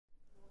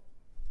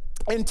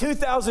In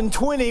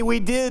 2020,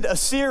 we did a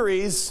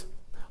series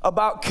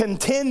about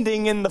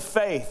contending in the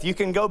faith. You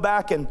can go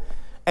back and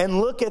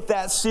look at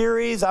that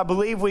series. I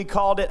believe we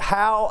called it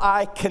How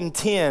I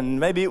Contend.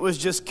 Maybe it was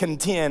just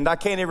contend. I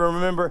can't even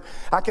remember.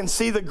 I can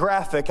see the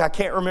graphic. I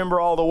can't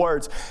remember all the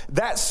words.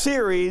 That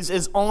series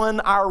is on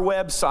our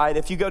website.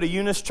 If you go to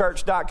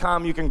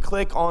eunichurch.com, you can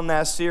click on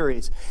that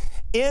series.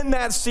 In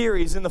that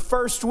series, in the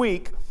first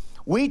week,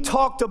 we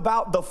talked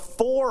about the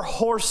 4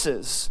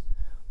 horses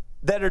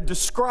that are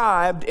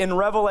described in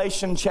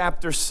Revelation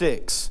chapter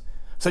 6.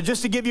 So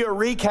just to give you a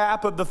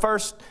recap of the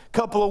first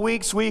couple of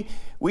weeks, we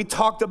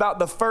talked about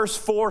the first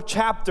 4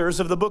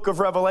 chapters of the book of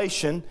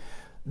Revelation.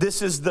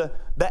 This is the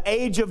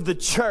age of the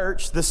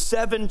church, the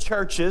 7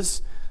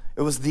 churches.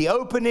 It was the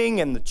opening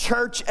and the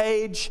church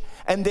age.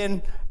 And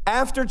then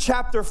after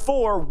chapter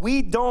 4,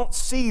 we don't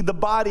see the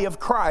body of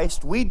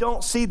Christ. We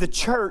don't see the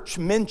church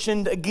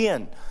mentioned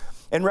again.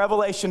 In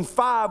Revelation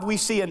 5, we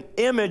see an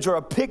image or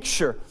a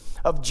picture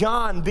of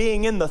John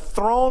being in the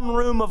throne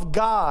room of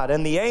God,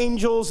 and the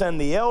angels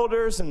and the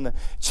elders and the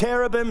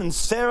cherubim and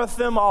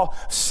seraphim all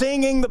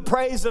singing the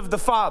praise of the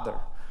Father.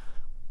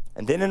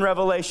 And then in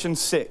Revelation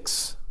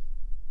 6,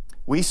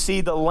 we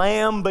see the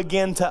Lamb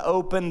begin to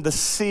open the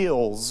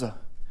seals,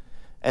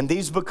 and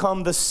these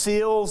become the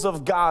seals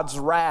of God's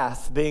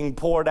wrath being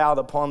poured out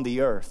upon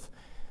the earth.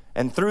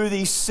 And through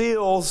these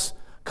seals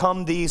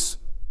come these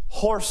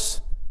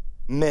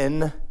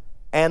horsemen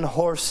and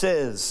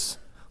horses.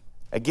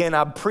 Again,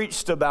 I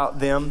preached about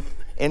them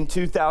in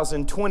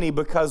 2020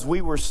 because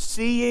we were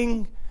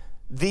seeing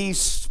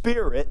these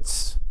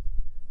spirits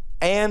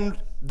and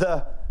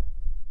the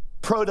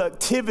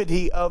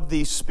productivity of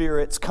these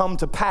spirits come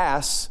to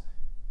pass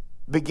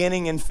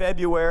beginning in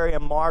February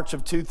and March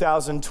of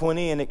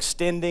 2020 and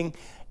extending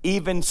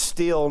even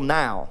still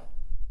now.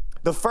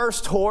 The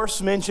first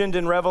horse mentioned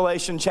in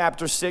Revelation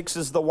chapter 6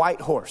 is the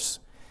white horse.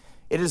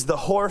 It is the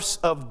horse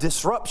of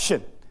disruption.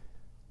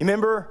 You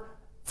remember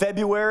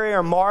February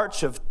or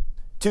March of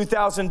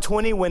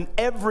 2020 when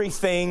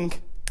everything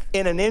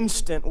in an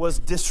instant was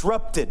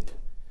disrupted.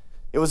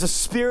 It was a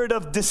spirit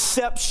of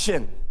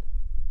deception.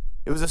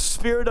 It was a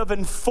spirit of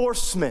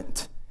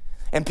enforcement.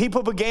 And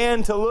people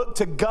began to look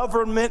to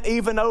government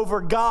even over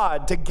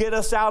God to get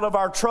us out of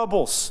our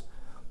troubles.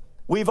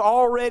 We've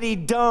already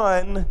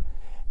done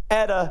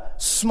at a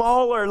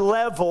smaller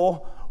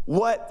level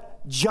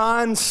what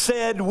John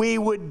said we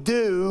would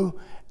do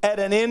at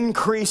an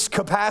increased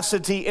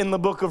capacity in the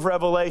book of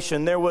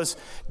Revelation. There was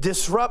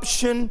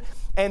disruption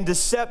and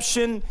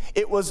deception.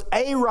 It was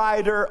a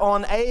rider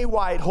on a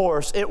white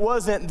horse. It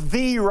wasn't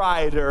the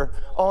rider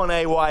on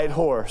a white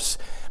horse.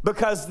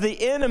 Because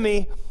the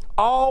enemy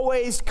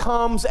always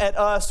comes at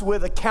us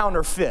with a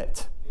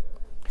counterfeit.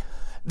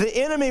 The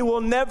enemy will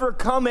never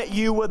come at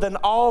you with an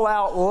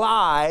all-out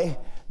lie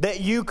that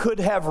you could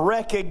have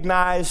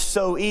recognized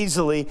so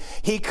easily.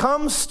 He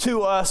comes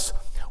to us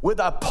with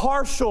a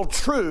partial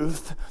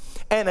truth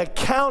and a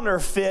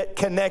counterfeit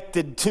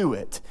connected to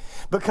it.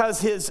 Because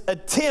his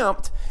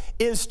attempt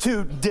is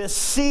to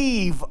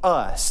deceive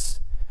us,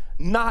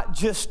 not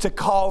just to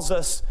cause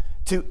us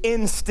to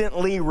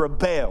instantly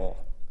rebel.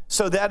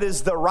 So that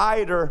is the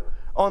rider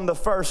on the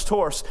first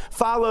horse.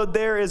 Followed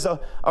there is a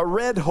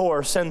red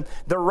horse, and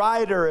the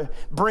rider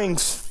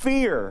brings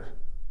fear.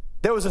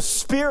 There was a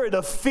spirit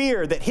of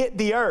fear that hit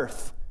the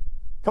earth.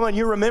 Come on,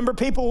 you remember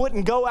people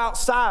wouldn't go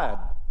outside.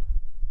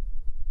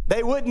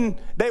 They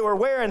were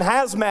wearing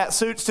hazmat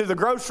suits to the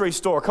grocery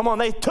store. Come on,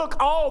 they took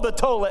all the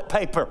toilet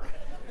paper.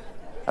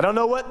 I don't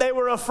know what they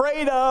were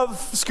afraid of,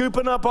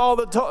 scooping up all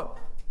the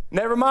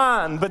never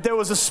mind, but there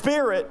was a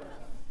spirit.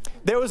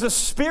 There was a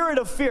spirit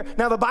of fear.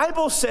 Now, the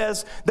Bible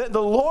says that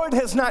the Lord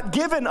has not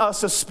given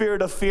us a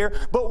spirit of fear,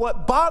 but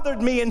what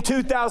bothered me in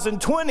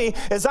 2020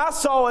 is I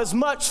saw as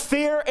much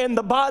fear in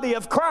the body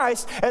of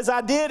Christ as I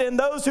did in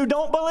those who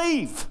don't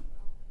believe.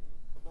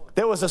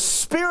 There was a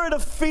spirit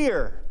of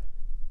fear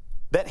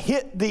that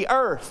hit the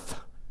earth.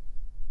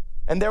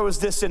 And there was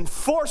this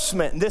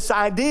enforcement, this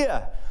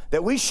idea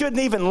that we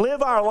shouldn't even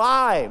live our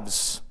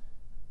lives.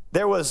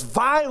 There was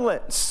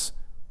violence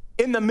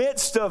in the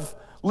midst of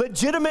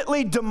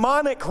legitimately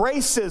demonic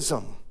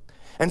racism.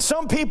 And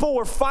some people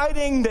were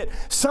fighting that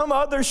some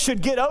others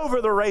should get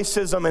over the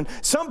racism. And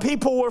some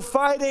people were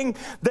fighting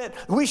that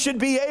we should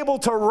be able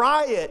to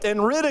riot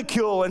and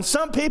ridicule. And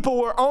some people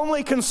were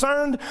only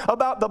concerned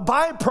about the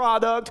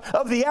byproduct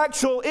of the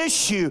actual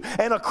issue.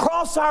 And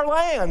across our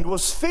land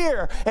was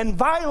fear and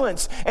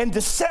violence and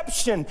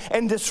deception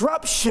and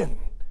disruption.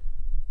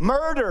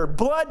 Murder,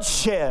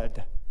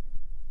 bloodshed,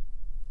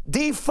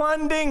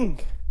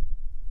 defunding,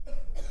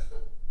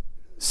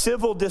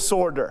 civil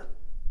disorder,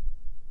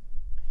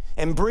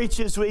 and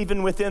breaches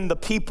even within the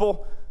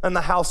people and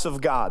the house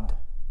of God.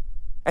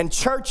 And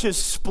churches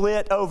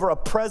split over a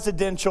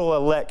presidential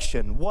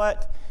election.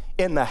 What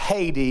in the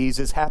Hades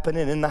is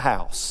happening in the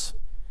house?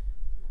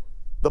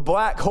 The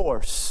black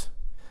horse,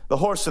 the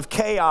horse of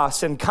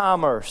chaos and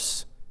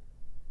commerce.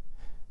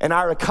 And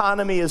our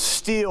economy is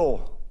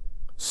still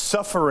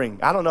suffering.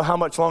 I don't know how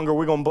much longer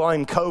we're going to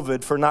blame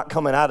COVID for not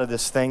coming out of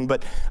this thing,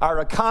 but our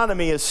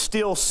economy is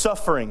still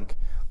suffering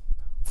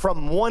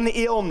from one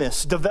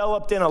illness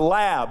developed in a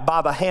lab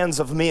by the hands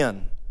of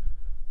men.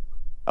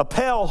 A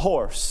pale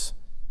horse.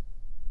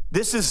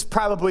 This is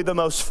probably the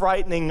most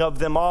frightening of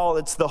them all.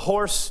 It's the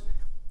horse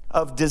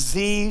of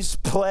disease,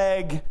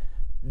 plague,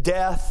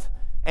 death,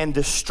 and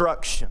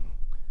destruction.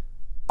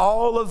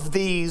 All of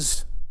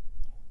these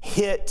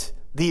hit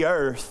the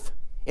earth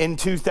in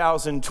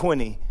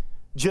 2020,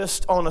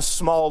 just on a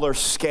smaller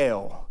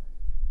scale.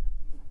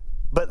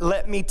 But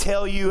let me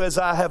tell you, as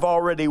I have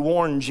already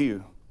warned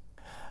you,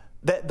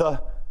 that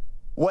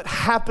what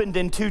happened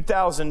in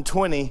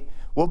 2020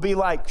 will be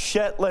like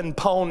Shetland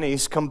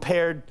ponies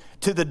compared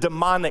to the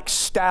demonic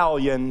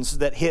stallions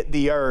that hit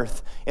the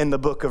earth in the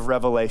book of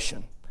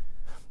Revelation.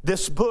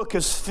 This book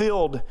is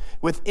filled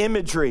with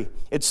imagery.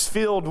 It's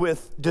filled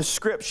with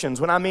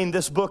descriptions. When I mean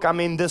this book, I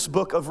mean this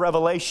book of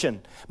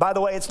Revelation. By the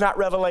way, it's not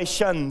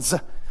Revelations.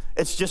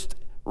 It's just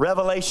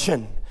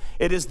Revelation.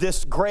 It is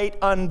this great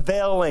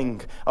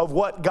unveiling of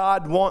what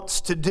God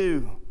wants to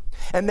do.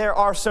 And there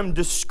are some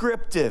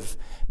descriptive,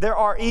 there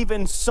are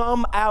even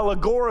some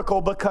allegorical,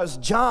 because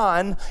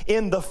John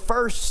in the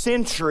first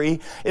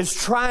century is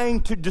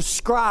trying to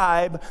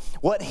describe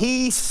what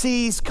he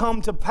sees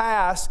come to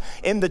pass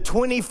in the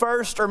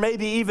 21st or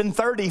maybe even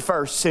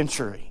 31st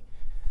century.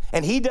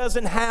 And he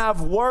doesn't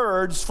have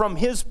words from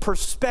his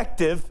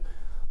perspective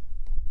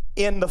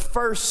in the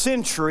first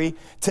century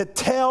to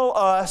tell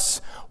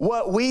us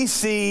what we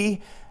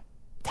see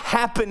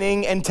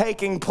happening and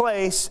taking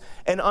place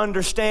and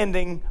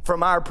understanding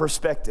from our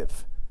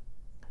perspective.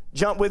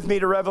 Jump with me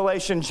to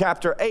Revelation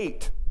chapter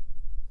 8.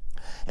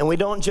 And we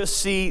don't just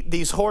see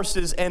these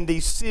horses and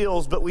these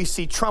seals, but we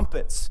see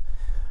trumpets.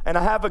 And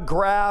I have a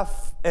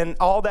graph, and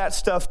all that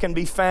stuff can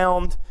be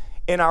found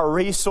in our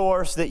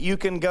resource that you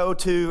can go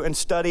to and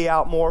study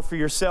out more for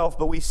yourself.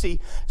 But we see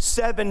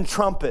 7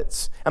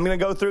 trumpets. I'm going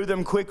to go through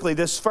them quickly.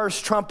 This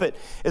first trumpet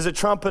is a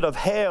trumpet of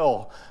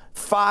hail,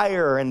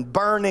 fire, and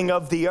burning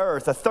of the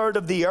earth. A third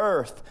of the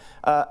earth,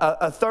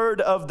 a third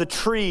of the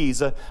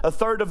trees, a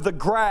third of the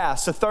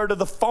grass, a third of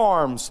the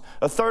farms,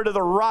 a third of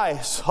the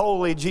rice.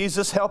 Holy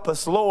Jesus, help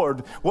us, Lord.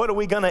 What are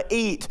we going to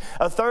eat?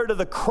 A third of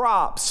the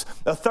crops,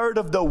 a third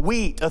of the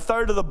wheat, a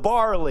third of the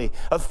barley,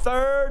 a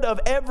third of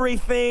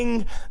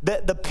everything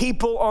that the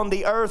people on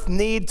the earth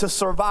need to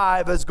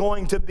survive is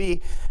going to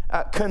be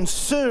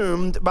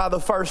consumed by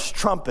the first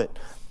trumpet.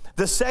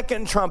 The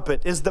second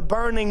trumpet is the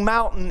burning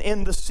mountain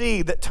in the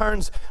sea that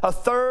turns a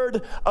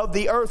third of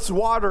the earth's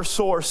water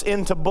source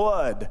into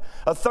blood,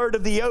 a third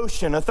of the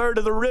ocean, a third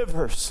of the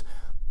rivers.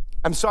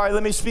 I'm sorry,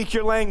 let me speak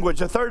your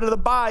language. A third of the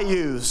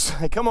bayous.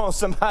 Come on,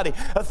 somebody.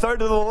 A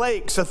third of the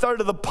lakes, a third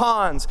of the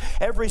ponds.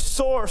 Every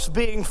source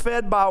being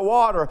fed by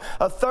water.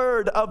 A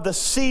third of the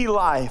sea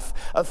life.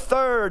 A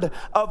third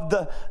of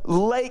the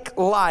lake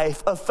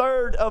life. A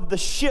third of the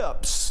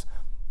ships.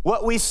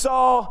 What we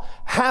saw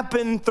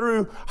happen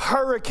through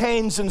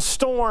hurricanes and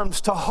storms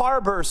to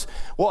harbors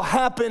will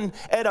happen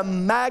at a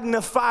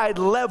magnified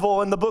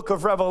level in the book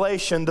of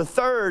Revelation. The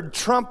third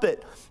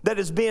trumpet that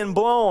is being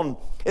blown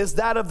is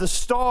that of the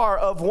star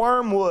of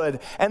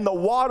wormwood, and the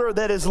water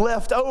that is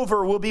left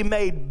over will be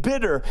made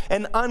bitter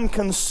and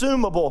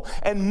unconsumable,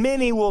 and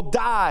many will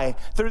die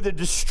through the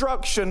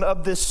destruction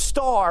of this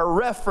star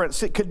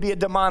reference. It could be a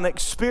demonic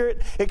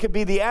spirit. It could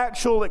be the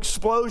actual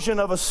explosion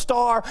of a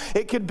star.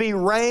 It could be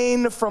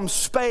rain from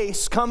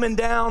space coming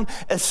down,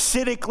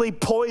 acidically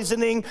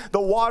poisoning the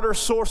water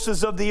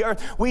sources of the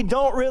earth. We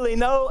don't really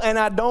know, and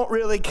I don't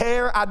really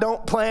care. I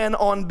don't plan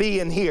on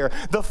being here.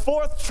 The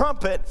fourth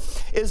trumpet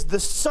is the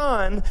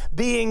sun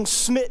being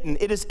smitten.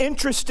 It is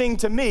interesting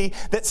to me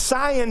that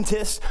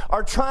scientists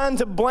are trying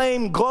to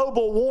blame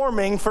global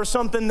warming for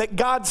something that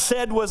God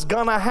said was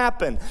going to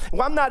happen.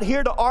 Well, I'm not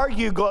here to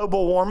argue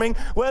global warming,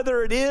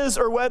 whether it is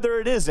or whether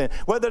it isn't,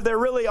 whether there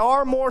really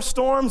are more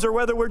storms or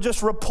whether we're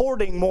just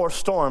reporting more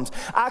storms.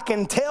 I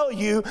can tell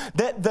you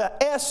that the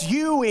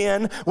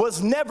S-U-N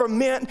was never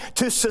meant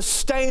to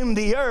sustain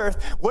the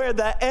earth, where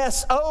the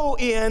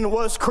S-O-N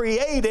was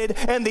created,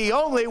 and the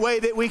only way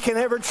that we can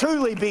ever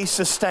truly be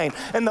sustained.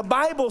 And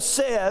the Bible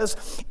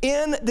says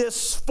in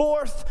this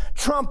fourth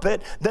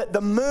trumpet that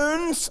the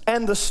moons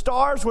and the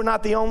stars, we're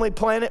not the only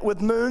planet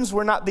with moons,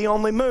 we're not the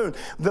only moon.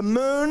 The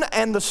moon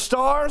and the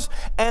stars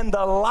and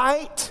the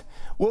light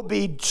will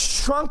be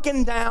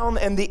shrunken down,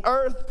 and the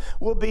earth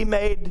will be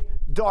made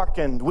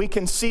darkened. We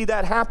can see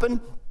that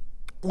happen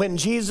when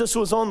Jesus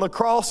was on the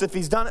cross. If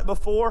he's done it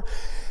before,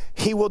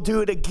 he will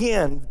do it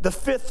again. The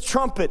fifth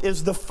trumpet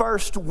is the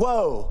first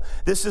woe.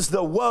 This is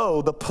the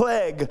woe, the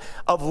plague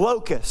of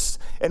locusts.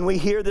 And we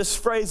hear this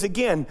phrase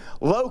again,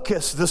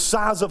 locusts the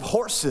size of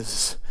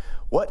horses.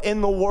 What in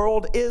the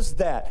world is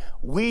that?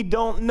 We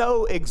don't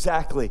know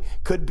exactly.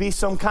 Could be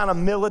some kind of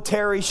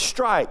military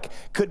strike.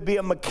 Could be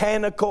a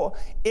mechanical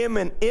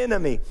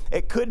enemy.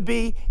 It could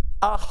be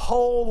a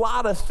whole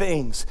lot of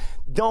things.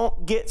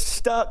 Don't get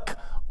stuck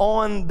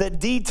on the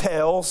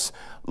details,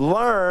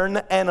 learn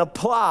and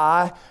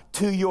apply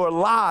to your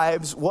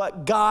lives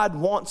what God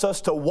wants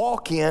us to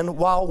walk in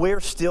while we're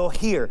still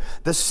here.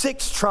 The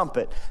sixth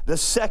trumpet, the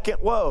second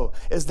woe,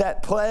 is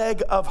that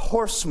plague of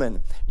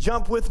horsemen.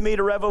 Jump with me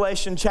to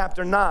Revelation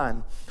chapter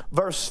 9,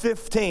 verse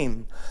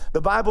 15.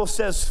 The Bible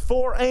says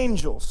 4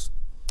 angels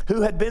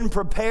who had been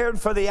prepared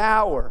for the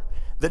hour,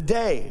 the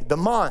day, the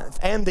month,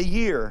 and the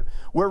year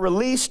were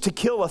released to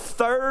kill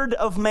 1/3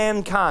 of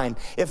mankind.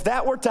 If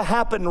that were to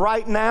happen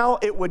right now,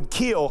 it would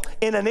kill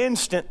in an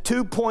instant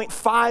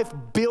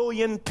 2.5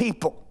 billion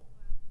people.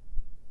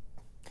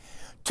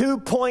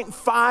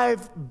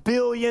 2.5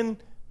 billion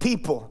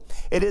people.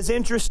 It is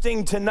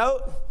interesting to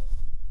note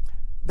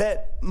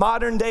that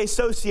modern day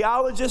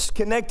sociologists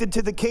connected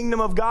to the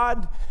kingdom of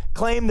God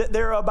claim that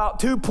there are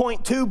about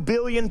 2.2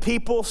 billion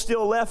people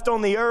still left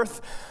on the earth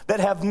that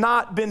have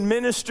not been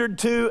ministered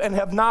to and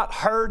have not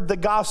heard the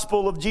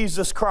gospel of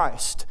Jesus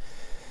Christ.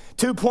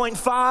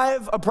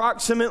 2.5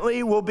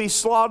 approximately will be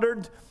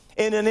slaughtered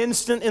in an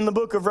instant in the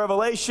book of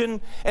Revelation,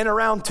 and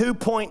around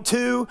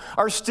 2.2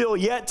 are still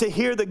yet to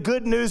hear the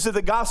good news of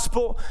the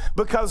gospel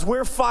because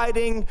we're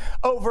fighting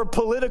over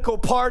political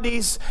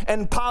parties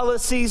and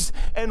policies,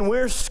 and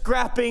we're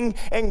scrapping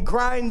and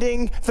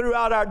grinding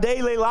throughout our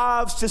daily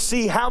lives to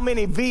see how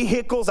many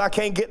vehicles. I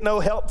can't get no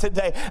help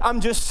today.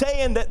 I'm just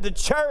saying that the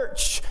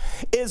church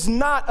is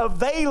not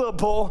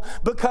available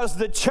because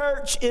the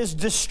church is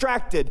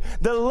distracted.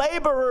 The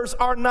laborers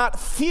are not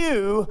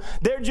few.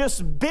 They're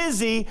just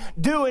busy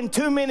doing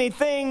too many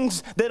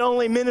things that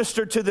only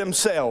minister to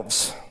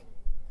themselves.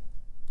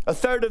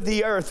 1/3 of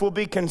the earth will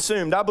be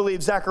consumed. I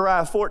believe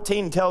Zechariah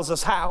 14 tells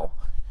us how.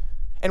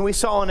 And we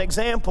saw an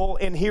example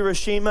in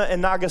Hiroshima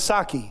and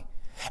Nagasaki.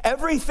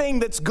 Everything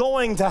that's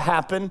going to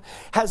happen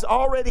has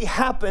already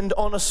happened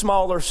on a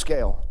smaller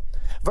scale.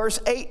 Verse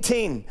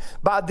 18,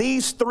 by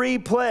these 3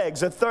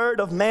 plagues, 1/3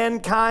 of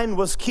mankind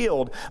was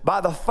killed by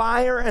the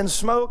fire and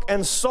smoke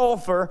and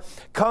sulfur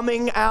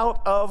coming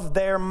out of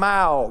their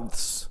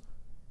mouths.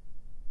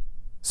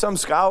 Some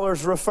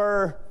scholars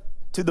refer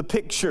to the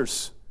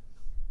pictures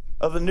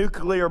of a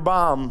nuclear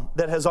bomb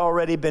that has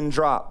already been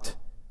dropped,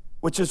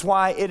 which is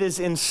why it is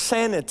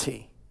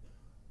insanity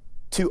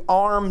to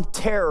arm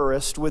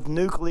terrorists with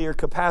nuclear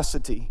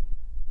capacity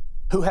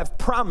who have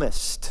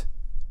promised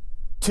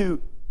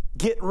to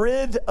get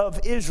rid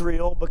of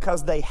Israel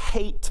because they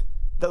hate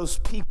those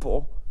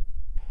people.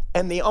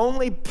 And the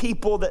only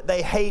people that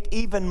they hate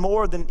even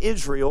more than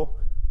Israel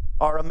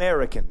are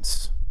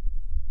Americans.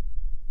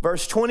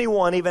 Verse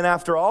 21, even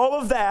after all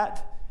of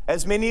that,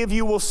 as many of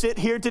you will sit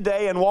here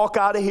today and walk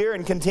out of here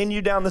and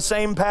continue down the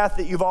same path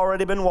that you've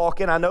already been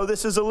walking. I know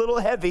this is a little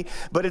heavy,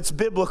 but it's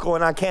biblical,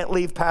 and I can't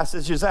leave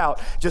passages out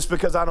just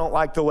because I don't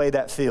like the way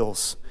that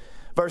feels.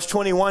 Verse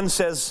 21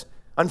 says,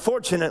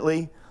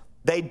 unfortunately,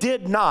 they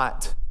did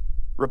not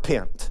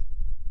repent.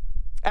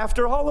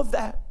 After all of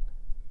that,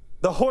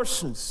 the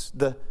horses,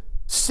 the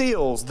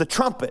seals, the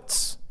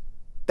trumpets,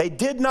 they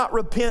did not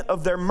repent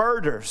of their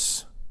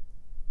murders,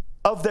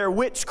 of their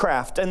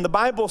witchcraft. And the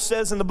Bible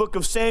says in the book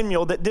of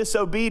Samuel that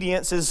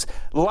disobedience is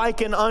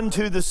likened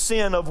unto the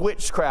sin of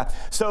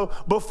witchcraft. So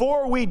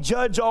before we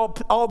judge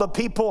all the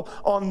people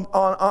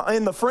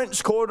in the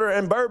French Quarter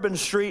and Bourbon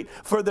Street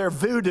for their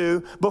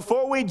voodoo,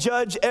 before we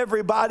judge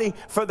everybody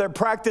for their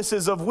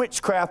practices of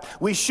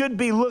witchcraft, we should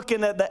be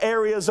looking at the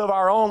areas of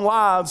our own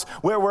lives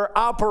where we're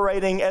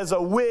operating as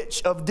a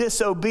witch of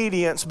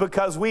disobedience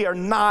because we are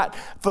not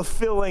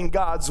fulfilling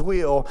God's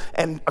will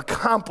and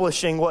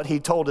accomplishing what He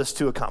told us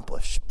to accomplish.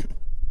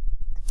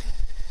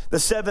 The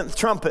 7th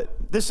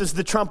trumpet, this is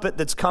the trumpet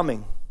that's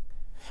coming,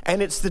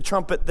 and it's the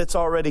trumpet that's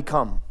already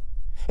come.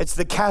 It's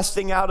the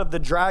casting out of the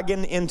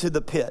dragon into the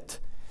pit.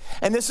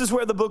 And this is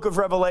where the book of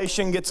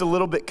Revelation gets a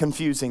little bit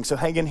confusing, so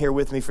hang in here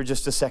with me for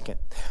just a second.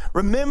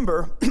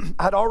 Remember,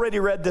 I'd already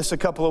read this a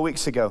couple of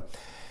weeks ago,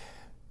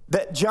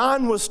 that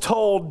John was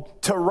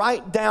told to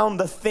write down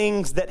the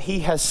things that he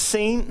has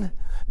seen,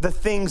 the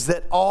things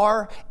that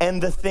are,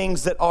 and the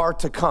things that are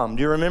to come.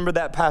 Do you remember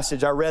that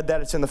passage? I read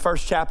that. It's in the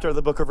 1st chapter of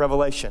the book of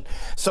Revelation.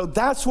 So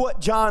that's what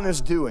John is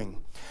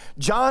doing.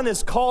 John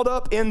is caught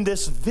up in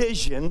this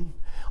vision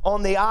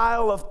on the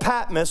Isle of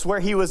Patmos where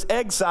he was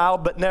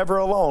exiled but never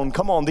alone.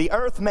 Come on, the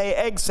earth may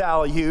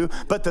exile you,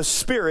 but the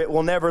Spirit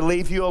will never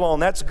leave you alone.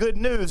 That's good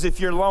news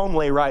if you're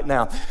lonely right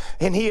now.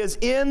 And he is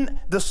in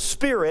the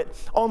Spirit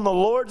on the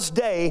Lord's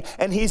day,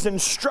 and he's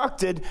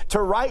instructed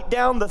to write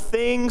down the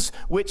things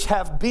which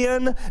have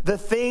been, the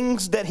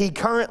things that he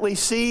currently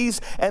sees,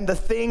 and the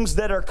things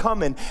that are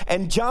coming.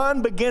 And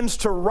John begins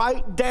to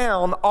write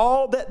down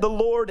all that the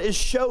Lord is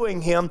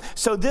showing him.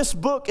 So this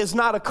book is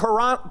not a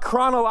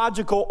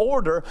chronological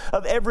order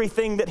of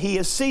everything that he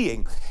is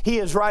seeing. He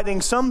is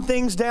writing some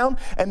things down,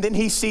 and then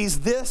he sees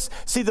this.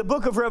 See, the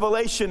book of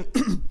Revelation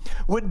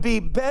would be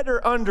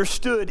better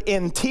understood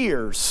in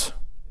tiers.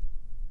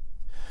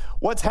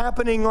 What's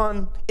happening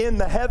in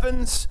the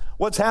heavens,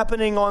 what's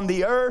happening on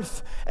the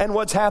earth, and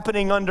what's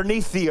happening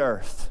underneath the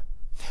earth.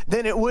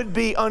 Then it would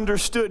be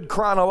understood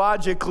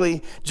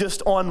chronologically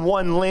just on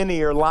one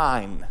linear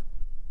line.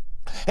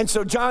 And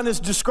so John is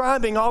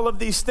describing all of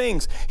these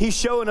things. He's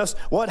showing us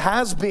what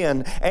has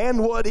been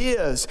and what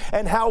is,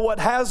 and how what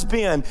has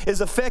been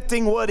is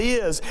affecting what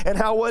is, and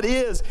how what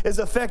is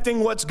affecting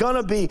what's going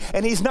to be.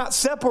 And he's not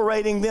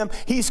separating them.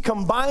 He's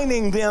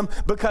combining them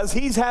because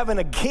he's having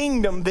a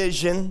kingdom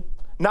vision,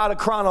 not a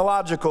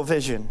chronological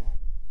vision.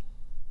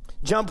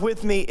 Jump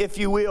with me, if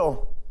you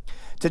will,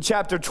 to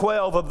chapter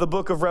 12 of the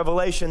book of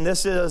Revelation.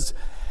 This is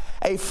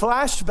a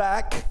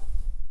flashback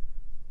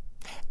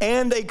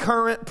and a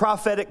current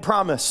prophetic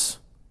promise.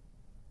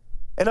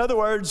 In other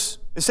words,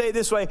 say it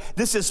this way,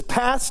 this is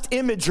past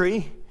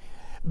imagery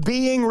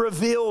being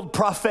revealed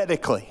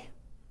prophetically.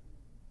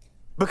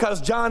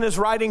 Because John is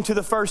writing to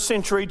the first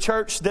century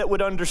church that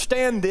would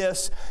understand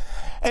this,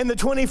 and the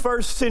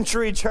 21st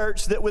century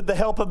church that with the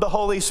help of the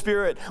Holy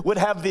Spirit would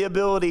have the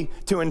ability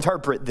to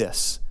interpret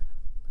this.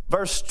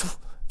 Verse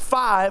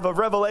 5 of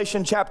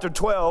Revelation chapter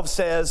 12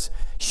 says,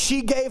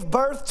 she gave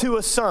birth to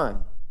a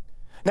son.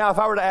 Now, if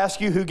I were to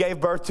ask you who gave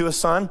birth to a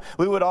son,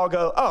 we would all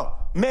go, oh,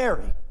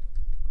 Mary.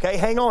 Okay,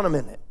 hang on a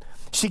minute.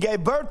 She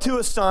gave birth to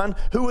a son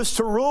who was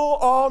to rule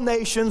all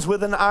nations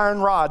with an iron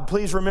rod.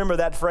 Please remember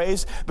that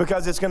phrase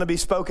because it's going to be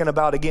spoken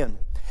about again.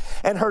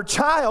 And her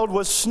child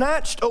was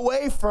snatched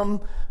away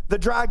from the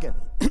dragon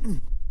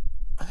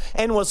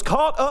and was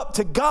caught up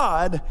to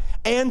God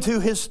and to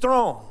his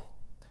throne.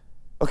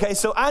 Okay,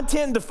 so I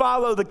tend to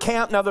follow the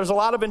camp. Now, there's a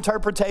lot of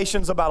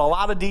interpretations about a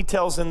lot of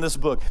details in this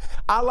book.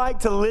 I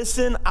like to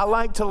listen. I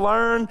like to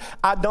learn.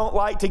 I don't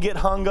like to get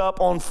hung up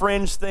on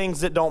fringe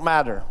things that don't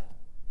matter.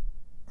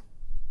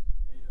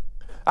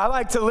 I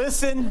like to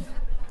listen.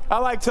 I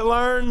like to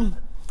learn.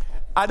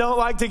 I don't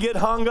like to get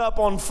hung up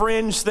on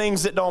fringe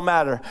things that don't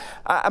matter.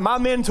 My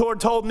mentor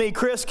told me,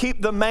 Chris,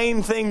 keep the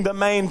main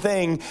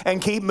thing, and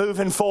keep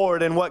moving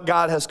forward in what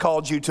God has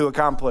called you to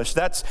accomplish.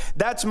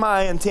 That's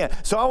my intent.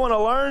 So I want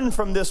to learn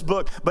from this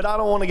book, but I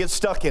don't want to get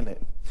stuck in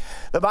it.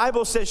 The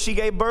Bible says she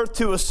gave birth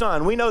to a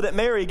son. We know that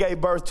Mary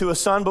gave birth to a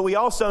son, but we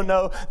also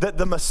know that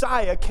the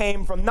Messiah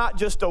came from not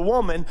just a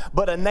woman,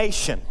 but a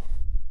nation.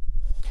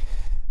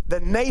 The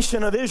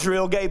nation of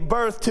Israel gave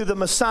birth to the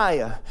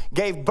Messiah,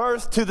 gave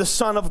birth to the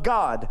Son of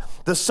God.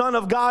 The Son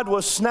of God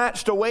was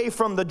snatched away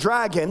from the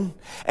dragon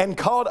and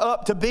caught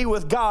up to be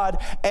with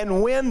God.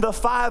 And when the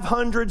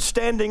 500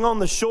 standing on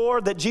the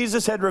shore that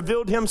Jesus had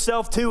revealed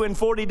himself to in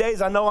 40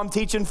 days, I know I'm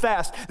teaching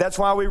fast, that's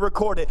why we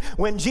record it.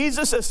 When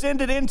Jesus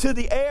ascended into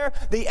the air,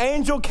 the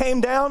angel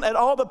came down at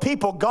all the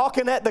people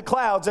gawking at the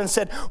clouds and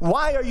said,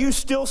 why are you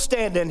still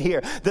standing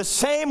here? The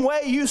same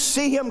way you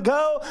see him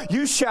go,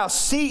 you shall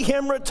see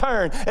him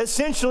return.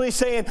 Essentially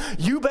saying,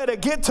 you better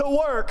get to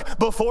work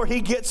before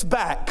he gets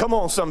back. Come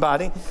on,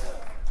 somebody.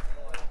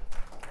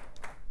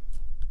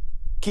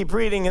 Keep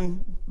reading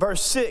in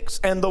verse 6.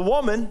 And the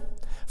woman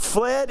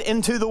fled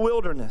into the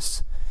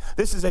wilderness.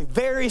 This is a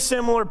very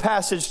similar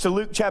passage to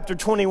Luke chapter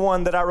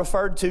 21 that I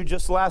referred to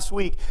just last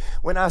week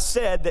when I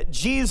said that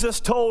Jesus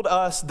told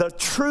us the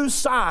true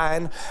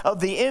sign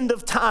of the end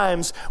of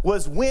times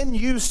was when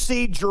you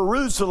see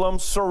Jerusalem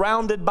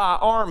surrounded by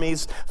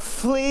armies,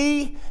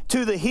 flee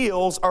to the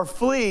hills or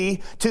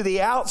flee to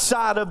the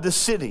outside of the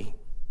city.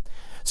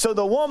 So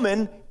the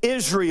woman,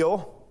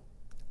 Israel,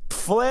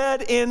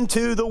 fled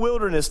into the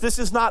wilderness. This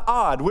is not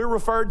odd. We're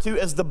referred to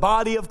as the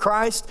body of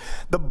Christ,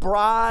 the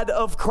bride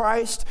of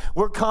Christ.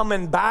 We're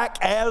coming back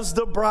as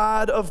the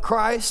bride of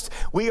Christ.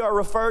 We are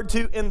referred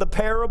to in the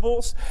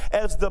parables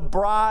as the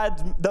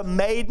bride, the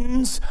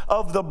maidens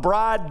of the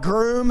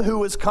bridegroom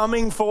who is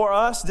coming for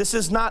us. This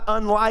is not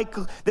unlike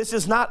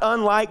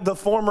the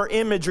former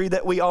imagery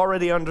that we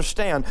already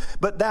understand.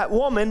 But that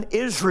woman,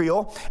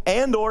 Israel,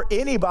 and or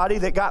anybody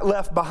that got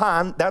left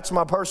behind, that's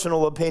my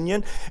personal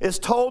opinion, is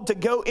told to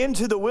go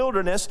into the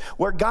wilderness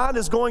where God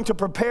is going to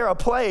prepare a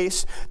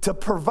place to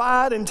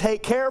provide and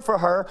take care for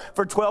her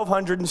for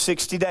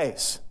 1,260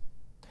 days.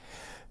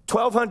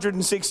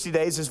 1,260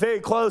 days is very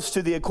close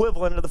to the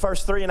equivalent of the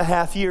first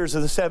 3.5 years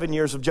of the 7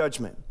 years of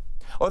judgment,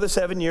 or the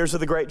 7 years of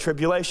the Great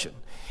Tribulation.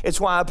 It's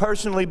why I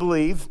personally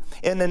believe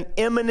in an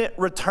imminent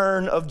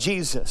return of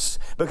Jesus,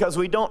 because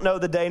we don't know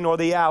the day nor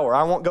the hour.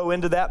 I won't go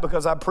into that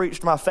because I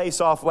preached my face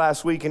off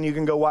last week, and you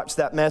can go watch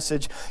that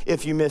message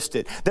if you missed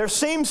it. There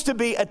seems to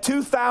be a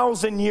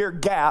 2,000-year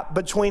gap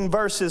between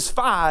verses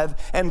 5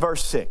 and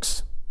verse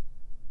 6.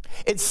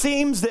 It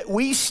seems that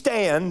we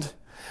stand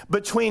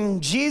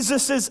between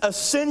Jesus'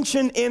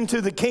 ascension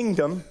into the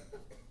kingdom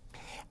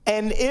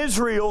and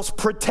Israel's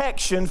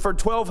protection for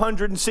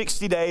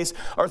 1,260 days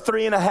or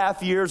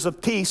 3.5 years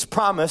of peace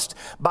promised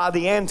by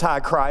the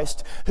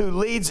Antichrist, who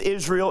leads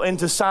Israel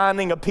into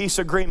signing a peace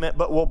agreement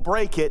but will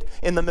break it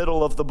in the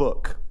middle of the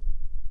book.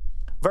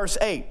 Verse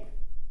 8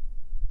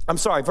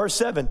 Verse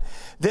 7.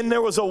 Then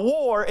there was a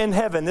war in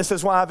heaven. This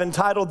is why I've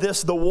entitled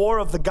this, The War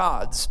of the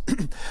Gods.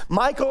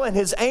 Michael and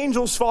his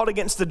angels fought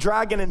against the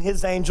dragon and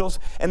his angels,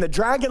 and the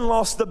dragon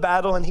lost the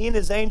battle, and he and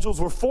his angels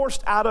were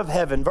forced out of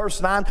heaven.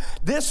 Verse 9.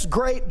 This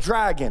great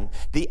dragon,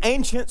 the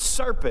ancient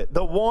serpent,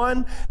 the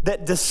one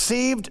that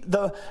deceived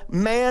the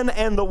man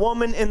and the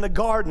woman in the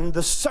garden,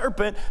 the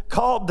serpent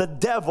called the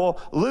devil,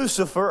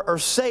 Lucifer, or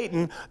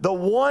Satan, the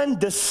one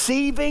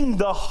deceiving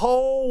the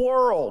whole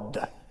world.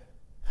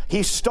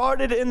 He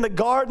started in the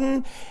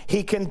garden.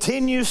 He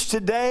continues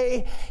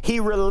today. He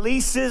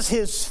releases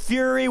his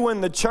fury when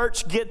the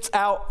church gets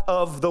out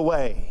of the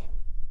way.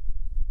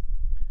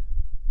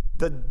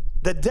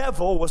 The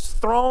devil was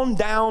thrown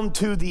down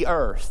to the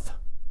earth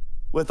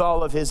with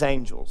all of his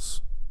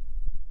angels.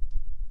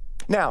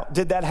 Now,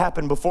 did that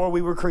happen before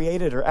we were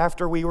created or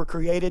after we were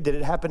created? Did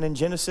it happen in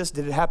Genesis?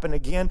 Did it happen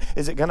again?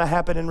 Is it going to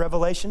happen in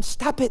Revelation?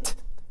 Stop it.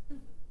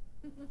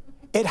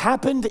 It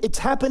happened. It's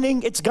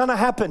happening. It's going to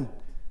happen.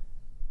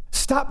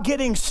 Stop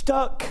getting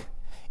stuck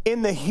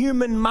in the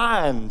human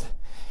mind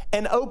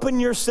and open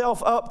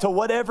yourself up to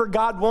whatever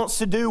God wants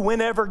to do,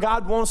 whenever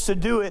God wants to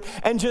do it,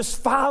 and just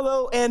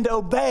follow and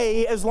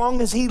obey as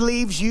long as he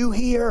leaves you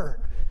here.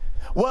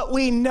 What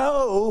we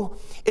know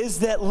is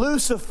that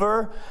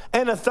Lucifer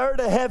and a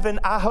third of heaven,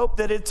 I hope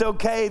that it's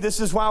okay.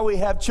 This is why we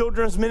have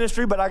children's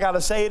ministry, but I got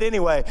to say it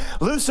anyway.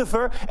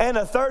 Lucifer and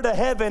a third of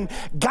heaven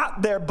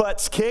got their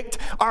butts kicked,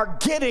 are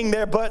getting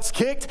their butts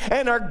kicked,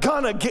 and are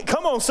gonna get,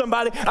 come on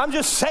somebody, I'm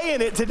just saying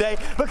it today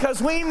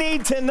because we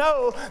need to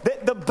know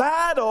that the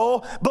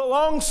battle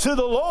belongs to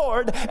the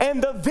Lord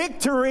and the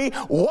victory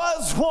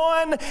was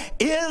won,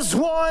 is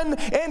won,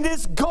 and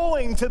is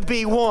going to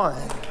be won.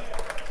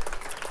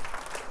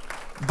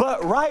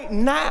 But right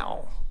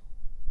now,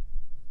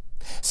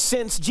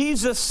 since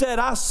Jesus said,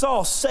 I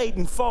saw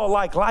Satan fall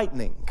like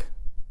lightning,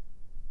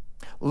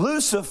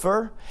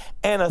 Lucifer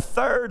and a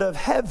third of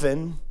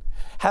heaven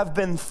have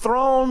been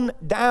thrown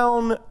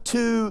down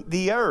to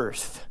the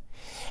earth.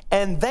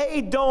 And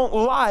they don't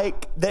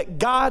like that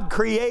God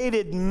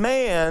created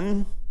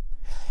man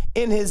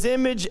in his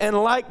image and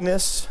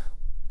likeness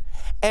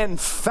and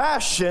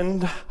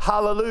fashioned,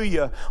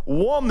 hallelujah,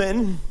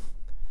 woman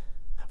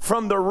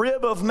from the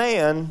rib of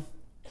man,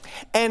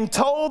 and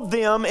told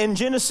them in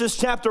Genesis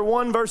chapter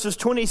 1, verses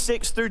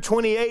 26 through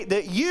 28,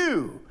 that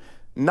you,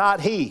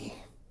 not he,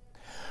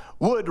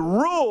 would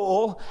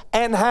rule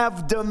and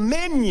have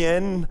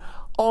dominion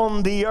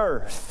on the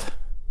earth.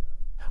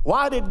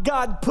 Why did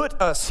God put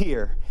us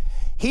here?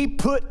 He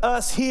put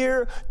us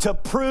here to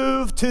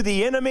prove to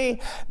the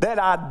enemy that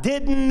I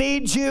didn't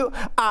need you,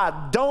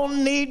 I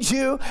don't need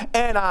you,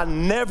 and I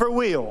never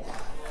will.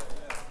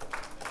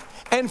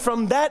 And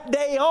from that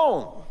day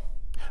on,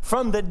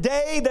 from the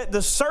day that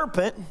the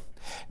serpent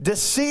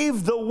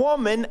deceived the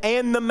woman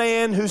and the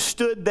man who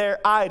stood there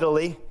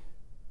idly,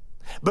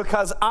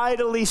 because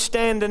idly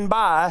standing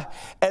by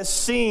is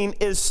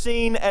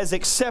seen as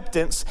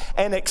acceptance,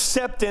 and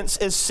acceptance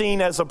is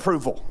seen as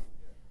approval.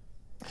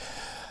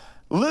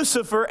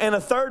 Lucifer and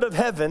a third of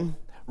heaven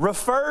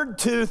referred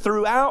to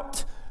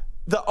throughout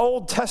the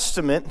Old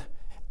Testament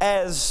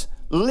as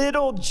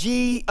little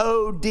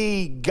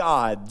G-O-D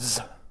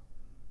gods,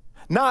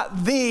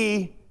 not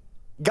the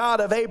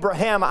God of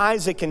Abraham,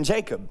 Isaac, and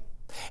Jacob.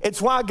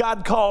 It's why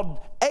God called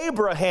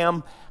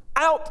Abraham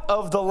out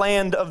of the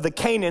land of the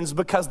Canaans,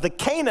 because the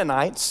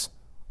Canaanites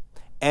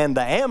and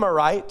the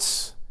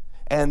Amorites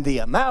and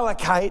the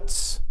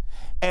Amalekites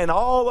and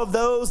all of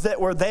those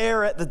that were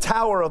there at the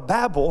Tower of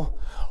Babel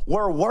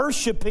were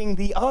worshiping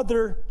the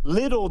other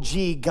little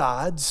g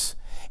gods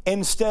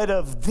instead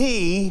of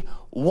the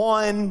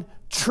one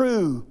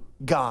true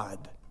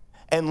God.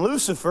 And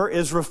Lucifer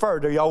is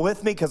referred, are y'all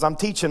with me? Because I'm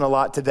teaching a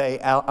lot today,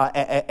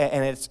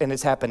 and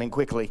it's happening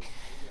quickly.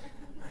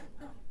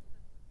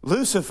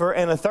 Lucifer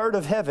and a third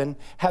of heaven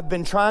have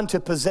been trying to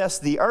possess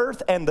the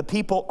earth and the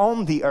people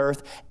on the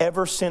earth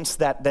ever since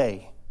that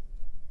day.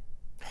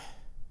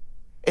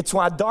 It's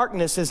why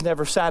darkness is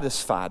never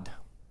satisfied.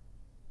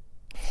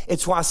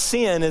 It's why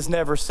sin is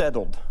never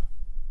settled.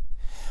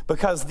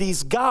 Because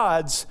these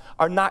gods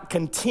are not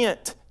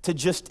content to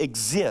just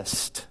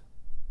exist.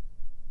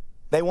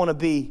 They want to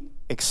be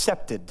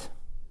accepted.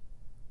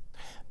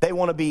 They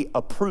want to be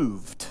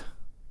approved.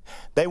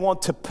 They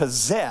want to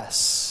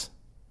possess,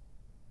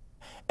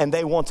 and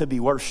they want to be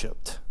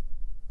worshiped.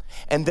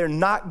 And they're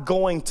not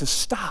going to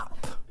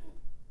stop.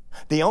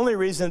 The only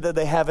reason that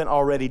they haven't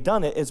already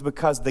done it is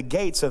because the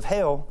gates of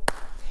hell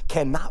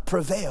cannot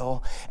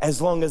prevail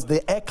as long as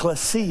the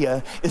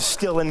ecclesia is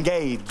still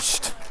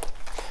engaged.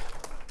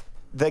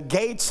 The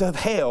gates of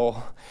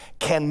hell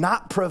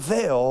cannot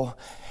prevail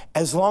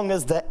as long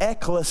as the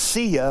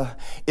ecclesia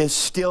is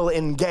still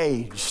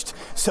engaged.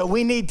 So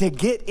we need to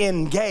get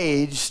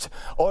engaged,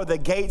 or the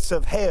gates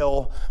of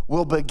hell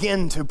will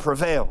begin to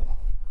prevail.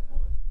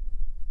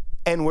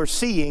 And we're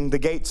seeing the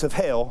gates of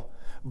hell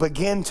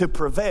begin to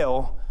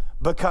prevail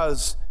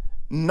because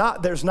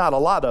there's not a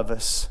lot of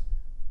us,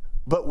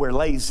 but we're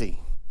lazy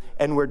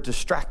and we're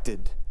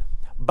distracted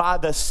by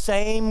the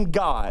same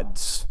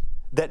gods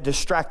that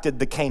distracted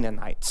the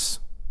Canaanites,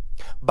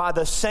 by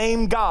the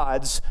same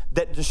gods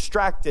that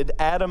distracted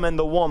Adam and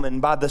the woman,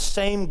 by the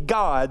same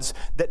gods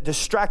that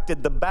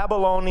distracted the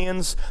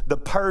Babylonians, the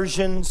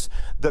Persians,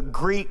 the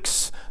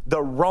Greeks,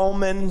 the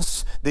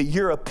Romans, the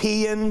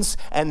Europeans,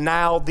 and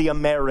now the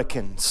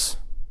Americans.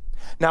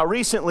 Now,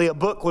 recently a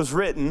book was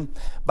written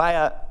by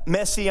a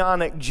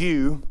Messianic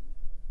Jew,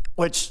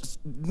 which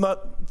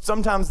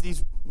sometimes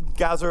these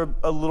guys are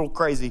a little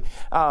crazy.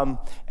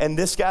 And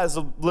this guy's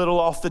a little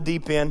off the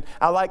deep end.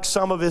 I like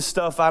some of his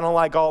stuff. I don't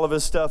like all of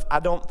his stuff.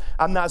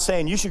 I'm not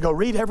saying you should go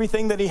read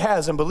everything that he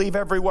has and believe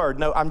every word.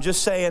 No, I'm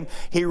just saying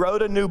he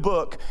wrote a new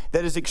book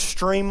that is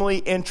extremely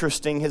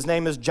interesting. His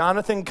name is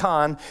Jonathan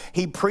Cahn.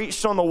 He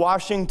preached on the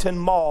Washington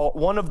Mall,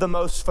 one of the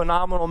most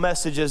phenomenal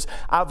messages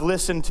I've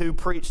listened to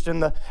preached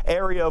in the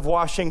area of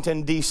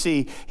Washington,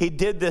 D.C. He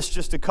did this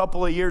just a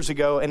couple of years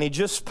ago, and he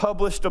just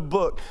published a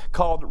book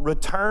called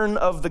Return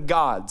of the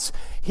Gods.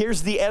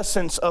 Here's the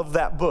essence of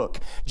that book.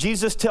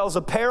 Jesus tells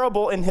a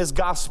parable in his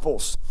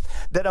Gospels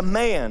that a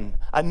man,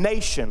 a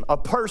nation, a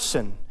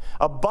person,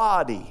 a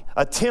body,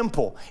 a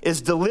temple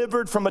is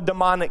delivered from a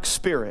demonic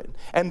spirit.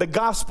 And the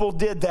gospel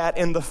did that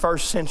in the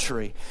first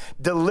century.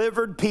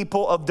 Delivered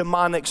people of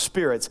demonic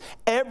spirits.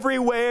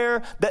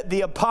 Everywhere that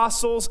the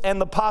apostles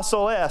and the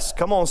apostless,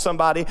 come on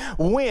somebody,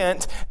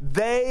 went,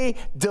 they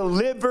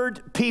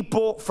delivered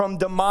people from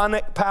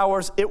demonic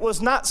powers. It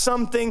was not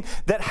something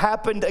that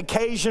happened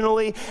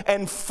occasionally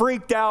and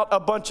freaked out a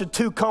bunch of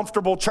too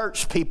comfortable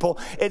church people.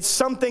 It's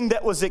something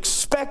that was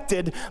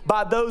expected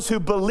by those who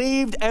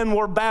believed and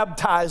were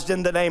baptized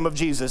in the name of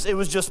Jesus. It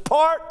was just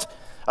part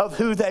of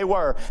who they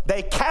were.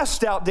 They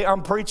cast out,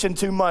 I'm preaching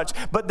too much,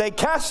 but they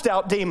cast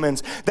out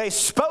demons. They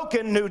spoke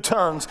in new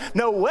tongues.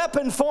 No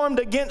weapon formed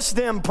against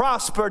them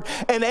prospered,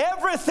 and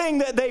everything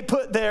that they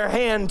put their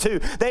hand to,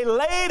 they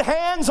laid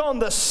hands on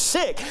the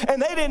sick,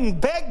 and they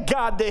didn't beg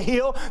God to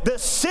heal. The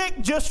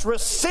sick just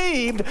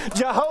received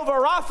Jehovah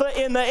Rapha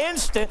in the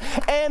instant,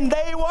 and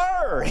they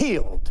were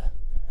healed.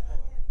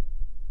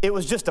 It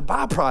was just a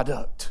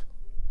byproduct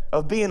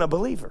of being a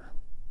believer.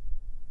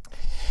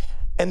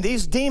 And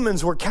these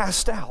demons were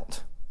cast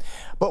out.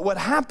 But what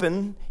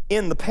happened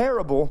in the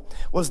parable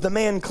was the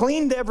man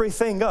cleaned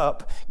everything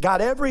up, got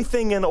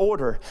everything in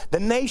order. The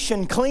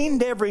nation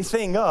cleaned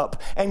everything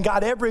up and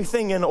got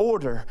everything in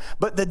order.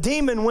 But the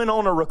demon went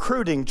on a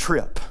recruiting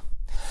trip.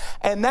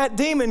 And that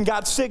demon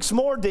got 6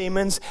 more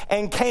demons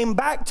and came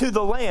back to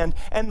the land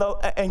and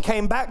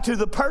came back to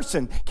the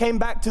person, came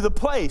back to the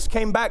place,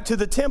 came back to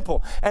the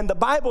temple. And the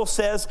Bible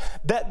says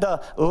that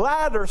the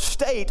latter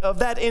state of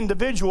that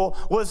individual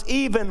was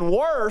even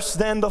worse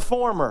than the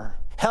former.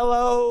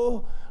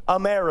 Hello,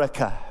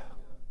 America.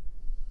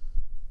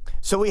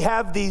 So we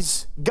have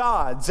these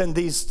gods and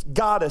these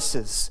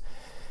goddesses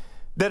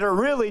that are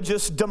really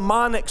just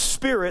demonic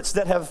spirits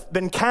that have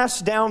been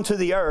cast down to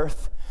the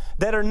earth,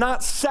 that are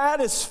not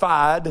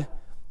satisfied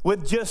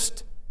with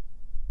just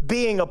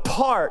being a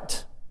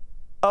part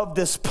of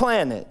this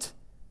planet,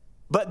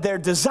 but their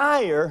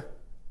desire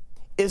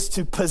is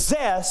to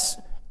possess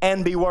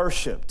and be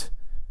worshiped.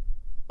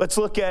 Let's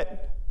look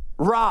at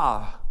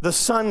Ra, the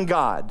sun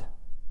god,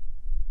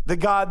 the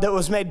god that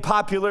was made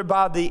popular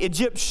by the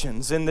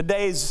Egyptians in the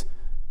days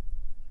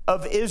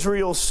of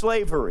Israel's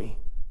slavery.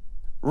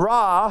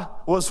 Ra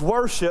was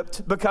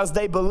worshiped because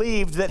they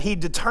believed that he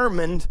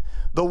determined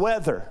the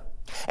weather.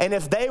 And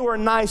if they were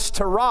nice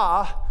to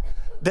Ra,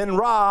 then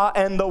Ra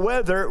and the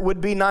weather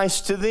would be nice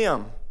to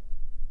them.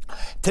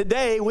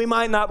 Today, we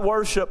might not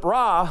worship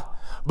Ra,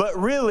 but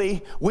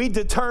really, we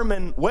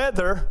determine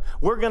whether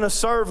we're going to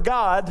serve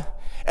God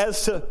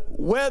as to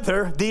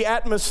whether the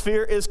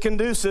atmosphere is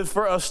conducive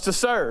for us to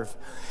serve.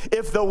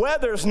 If the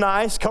weather's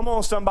nice, come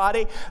on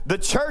somebody, the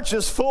church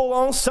is full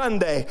on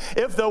Sunday.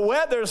 If the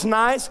weather's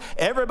nice,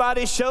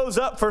 everybody shows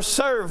up for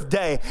serve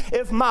day.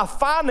 If my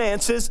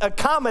finances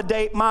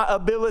accommodate my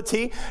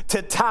ability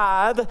to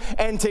tithe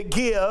and to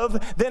give,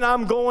 then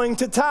I'm going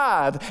to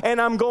tithe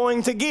and I'm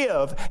going to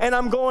give and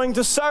I'm going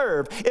to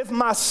serve. If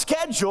my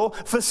schedule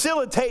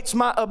facilitates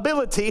my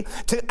ability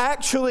to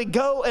actually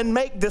go and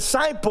make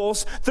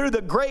disciples through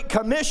the Great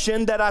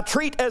Commission that I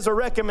treat as a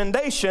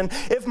recommendation,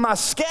 if my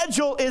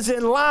schedule is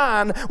in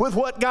line with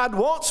what God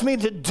wants me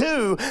to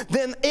do,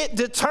 then it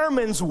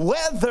determines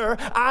whether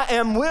I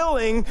am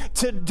willing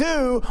to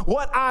do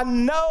what I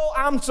know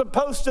I'm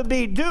supposed to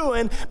be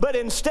doing. But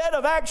instead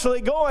of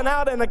actually going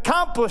out and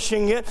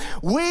accomplishing it,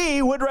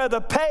 we would rather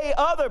pay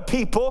other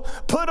people,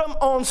 put them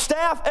on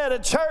staff at a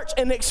church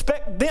and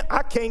expect them,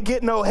 I can't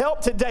get no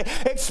help today,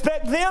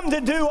 expect them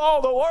to do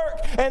all the work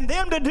and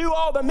them to do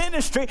all the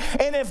ministry.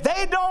 And if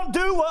they don't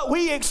do what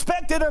we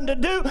expected them to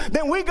do,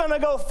 then we're going to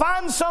go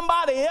find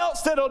somebody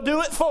else that'll do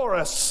it for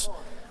us.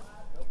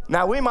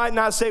 Now, we might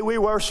not say we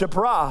worship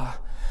Ra,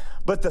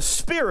 but the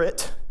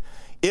spirit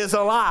is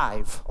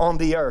alive on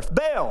the earth.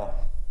 Baal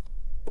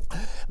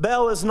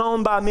is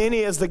known by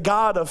many as the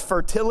god of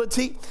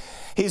fertility.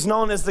 He's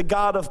known as the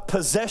god of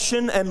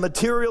possession and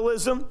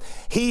materialism.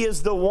 He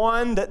is the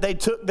one that they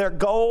took their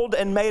gold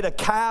and made a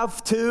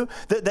calf to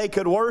that they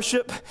could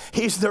worship.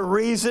 He's the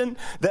reason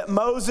that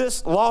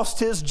Moses lost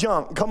his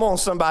junk. Come on,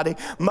 somebody.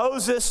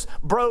 Moses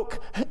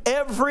broke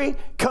every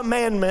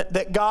commandment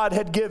that God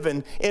had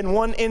given in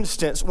one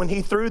instance when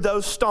he threw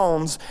those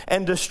stones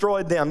and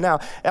destroyed them. Now,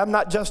 I'm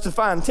not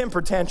justifying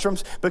temper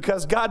tantrums,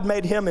 because God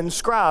made him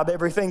inscribe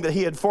everything that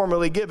he had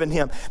formerly given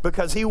him,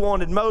 because he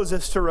wanted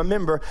Moses to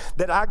remember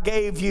that I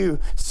gave you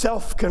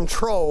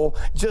self-control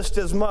just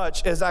as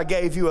much as I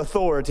gave you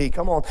authority.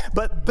 Come on.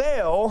 But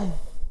Baal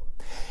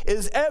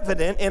is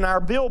evident in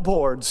our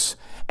billboards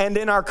and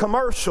in our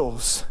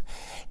commercials,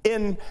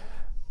 in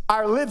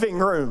our living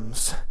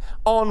rooms,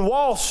 on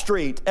Wall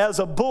Street as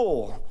a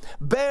bull.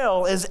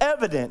 Baal is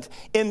evident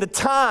in the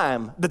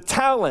time, the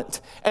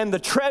talent, and the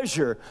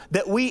treasure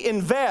that we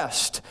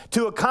invest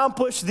to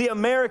accomplish the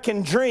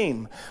American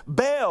dream.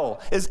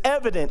 Baal is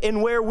evident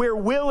in where we're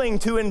willing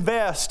to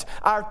invest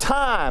our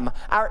time,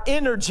 our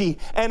energy,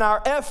 and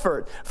our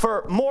effort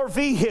for more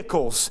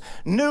vehicles,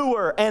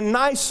 newer and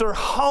nicer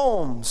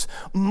homes,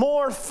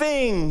 more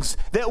things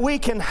that we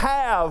can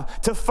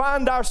have to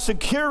find our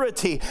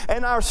security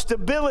and our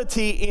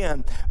stability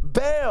in.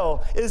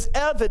 Baal is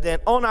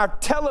evident on our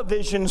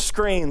television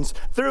screens,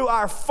 through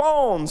our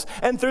phones,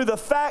 and through the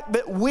fact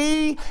that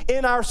we,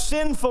 in our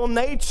sinful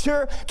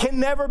nature, can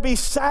never be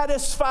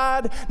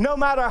satisfied no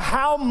matter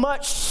how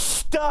much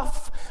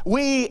stuff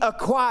we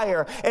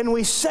acquire. And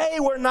we say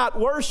we're not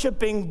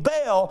worshiping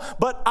Baal,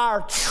 but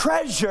our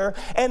treasure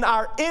and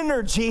our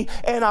energy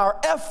and our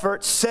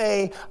efforts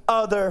say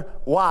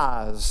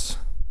otherwise.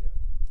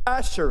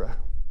 Asherah.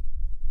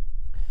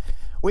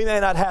 We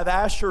may not have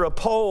Asherah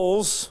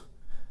poles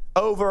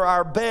over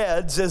our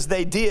beds as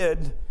they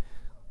did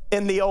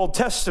in the Old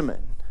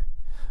Testament,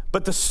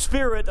 but the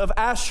spirit of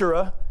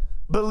Asherah,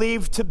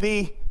 believed to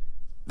be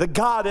the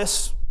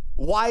goddess,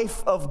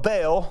 wife of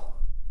Baal,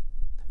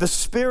 the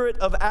spirit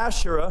of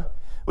Asherah,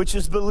 which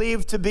is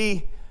believed to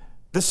be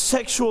the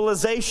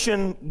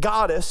sexualization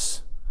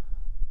goddess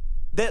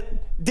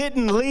that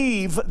didn't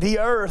leave the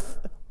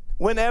earth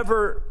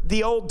whenever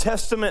the Old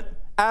Testament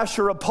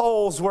Asherah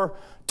poles were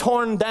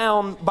torn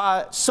down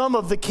by some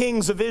of the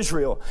kings of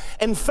Israel.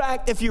 In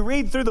fact, if you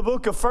read through the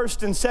book of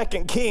 1st and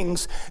 2nd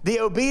Kings,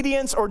 the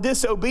obedience or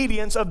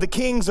disobedience of the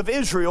kings of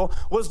Israel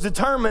was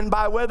determined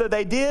by whether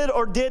they did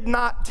or did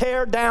not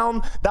tear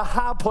down the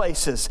high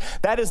places.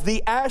 That is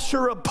the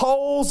Asherah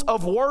poles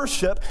of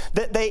worship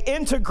that they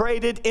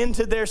integrated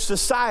into their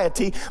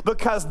society,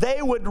 because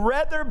they would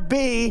rather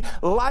be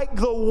like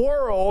the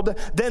world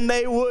than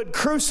they would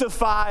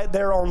crucify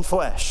their own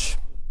flesh.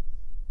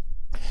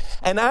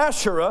 And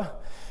Asherah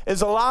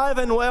is alive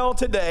and well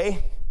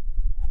today,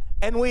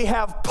 and we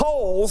have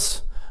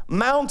poles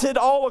mounted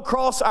all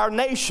across our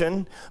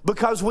nation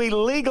because we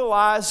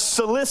legalize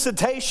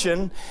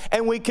solicitation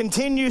and we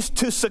continue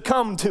to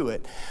succumb to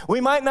it. We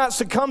might not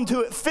succumb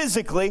to it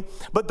physically,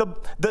 but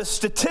the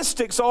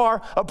statistics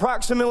are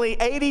approximately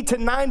 80 to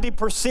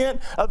 90%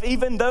 of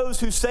even those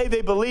who say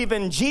they believe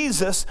in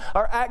Jesus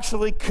are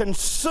actually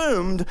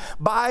consumed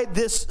by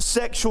this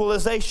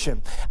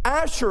sexualization.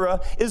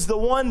 Asherah is the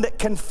one that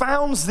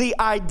confounds the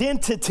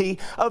identity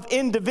of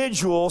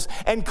individuals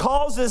and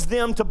causes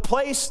them to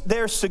place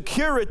their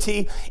security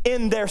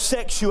in their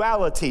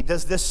sexuality.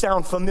 Does this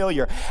sound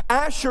familiar?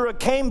 Asherah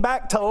came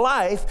back to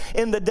life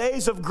in the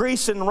days of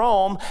Greece and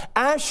Rome.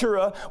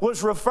 Asherah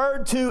was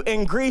referred to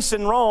in Greece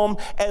and Rome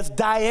as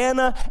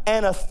Diana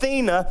and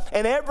Athena,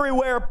 and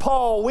everywhere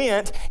Paul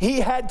went, he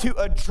had to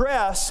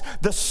address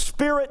the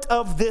spirit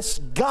of this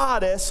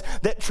goddess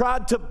that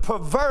tried to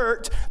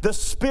pervert the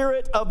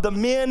spirit of the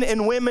men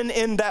and women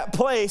in that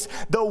place.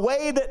 The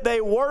way that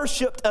they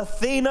worshiped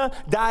Athena,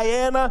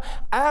 Diana,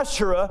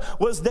 Asherah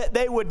was that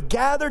they would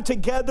gather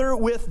together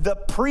with the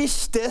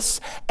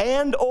priestess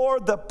and or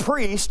the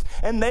priest,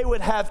 and they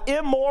would have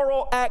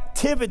immoral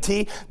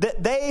activity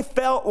that they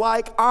felt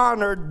like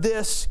honored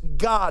this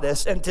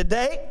goddess. And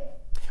today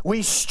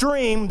we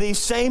stream these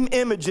same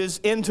images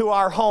into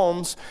our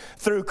homes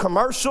through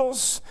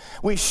commercials.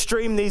 We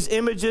stream these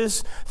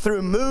images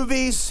through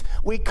movies.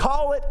 We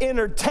call it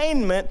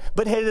entertainment,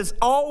 but it has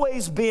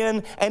always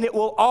been, and it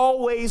will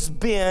always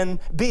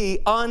be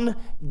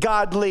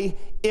ungodly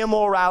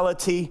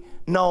immorality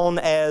known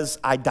as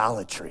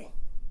idolatry.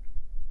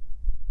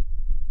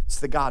 It's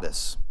the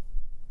goddess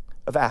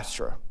of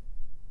Asherah.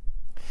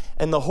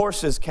 And the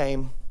horses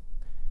came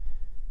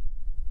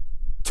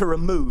to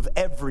remove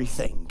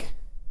everything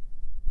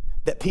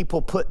that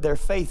people put their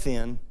faith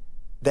in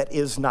that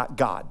is not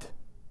God.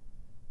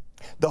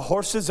 The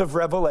horses of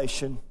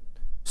Revelation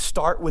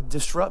start with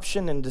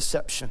disruption and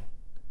deception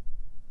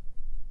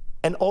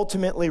and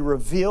ultimately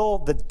reveal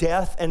the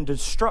death and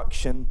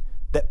destruction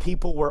that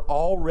people were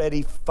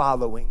already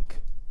following.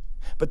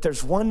 But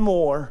there's one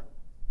more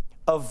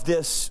of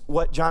this,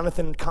 what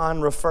Jonathan Cahn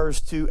refers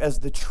to as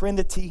the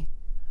Trinity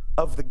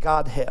of the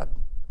Godhead,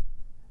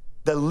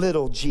 the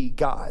little g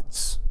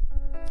gods.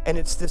 And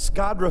it's this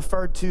God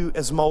referred to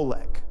as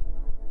Molech.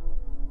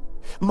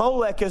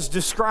 Molech is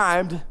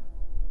described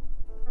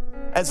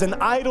as an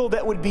idol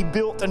that would be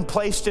built and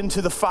placed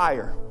into the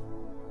fire.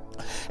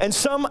 And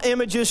some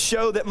images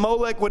show that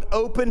Molech would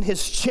open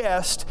his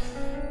chest,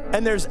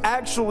 and there's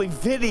actually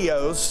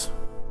videos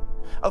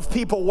of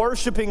people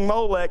worshiping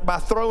Molech by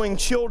throwing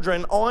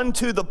children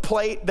onto the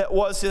plate that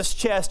was his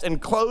chest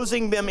and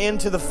closing them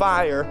into the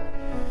fire,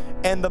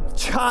 and the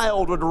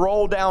child would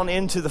roll down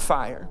into the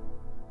fire.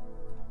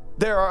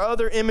 There are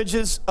other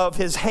images of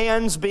his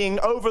hands being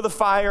over the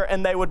fire,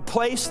 and they would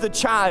place the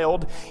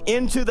child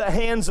into the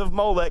hands of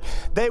Molech.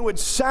 They would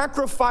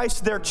sacrifice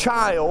their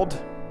child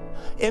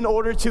in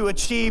order to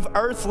achieve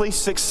earthly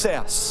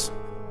success.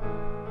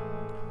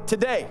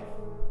 Today,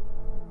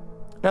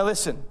 now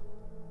listen,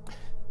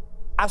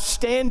 I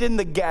stand in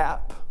the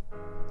gap,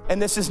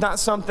 and this is not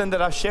something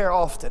that I share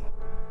often.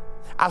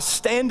 I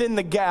stand in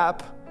the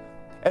gap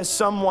as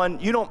someone,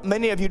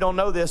 many of you don't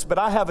know this, but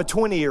I have a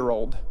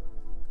 20-year-old.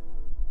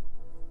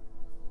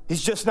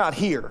 He's just not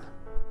here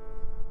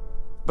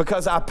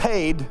because I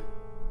paid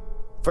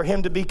for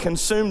him to be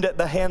consumed at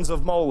the hands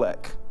of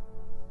Molech.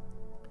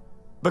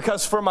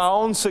 Because for my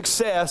own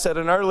success at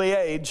an early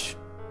age,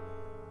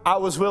 I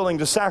was willing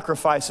to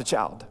sacrifice a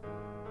child.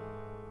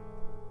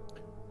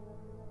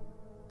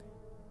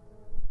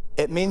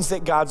 It means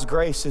that God's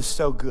grace is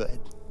so good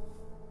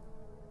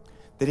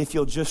that if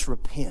you'll just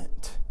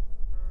repent,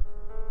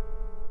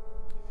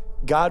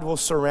 God will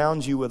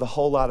surround you with a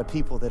whole lot of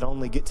people that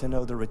only get to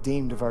know the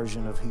redeemed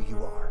version of who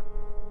you are.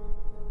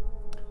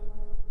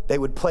 They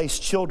would place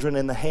children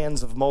in the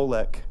hands of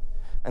Molech,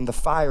 and the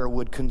fire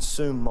would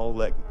consume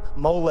Molech.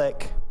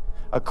 Molech,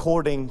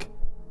 according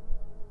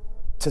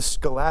to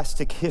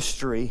scholastic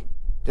history,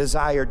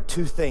 desired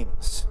two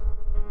things: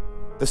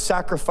 the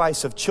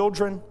sacrifice of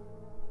children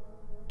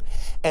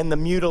and the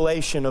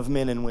mutilation of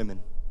men and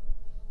women.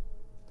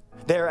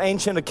 There are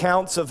ancient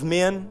accounts of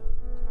men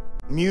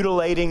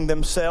mutilating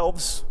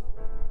themselves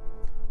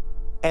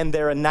and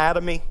their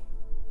anatomy,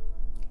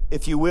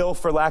 if you will,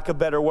 for lack of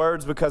better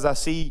words, because I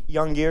see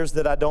young ears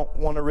that I don't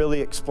want to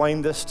really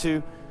explain this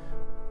to.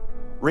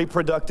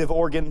 Reproductive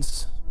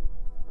organs.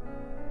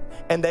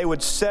 And they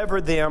would sever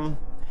them,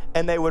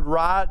 and they would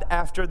ride,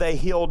 after they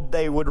healed,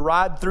 they would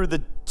ride through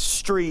the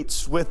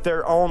streets with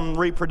their own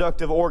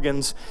reproductive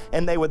organs,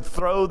 and they would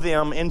throw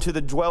them into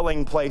the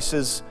dwelling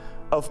places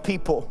of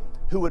people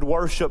who would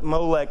worship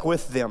Molech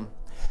with them.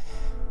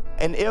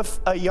 And if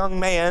a young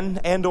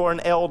man and or an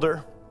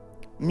elder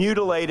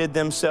mutilated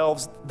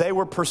themselves, they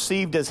were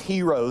perceived as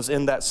heroes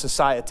in that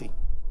society.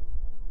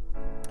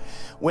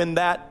 When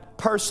that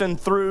person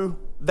threw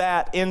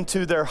that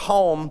into their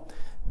home,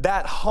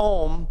 that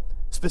home,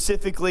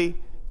 specifically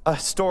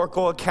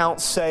historical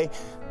accounts say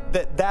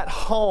that that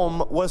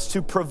home was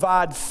to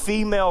provide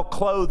female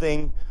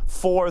clothing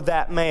for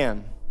that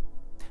man.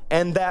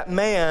 And that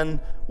man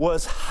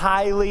was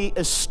highly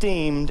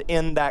esteemed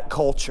in that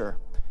culture.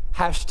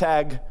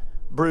 Hashtag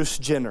Bruce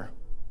Jenner.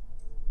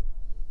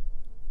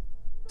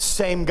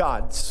 Same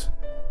gods.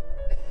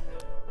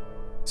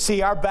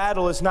 See, our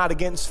battle is not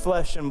against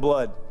flesh and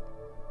blood.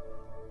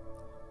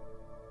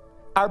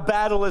 Our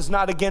battle is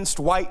not against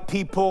white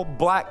people,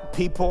 black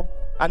people.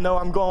 I know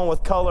I'm going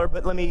with color,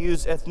 but let me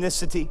use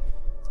ethnicity.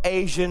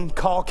 Asian,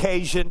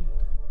 Caucasian.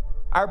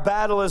 Our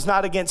battle is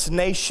not against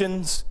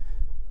nations.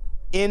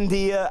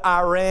 India,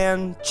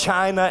 Iran,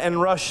 China, and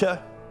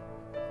Russia.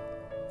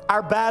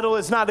 Our battle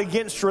is not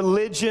against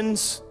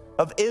religions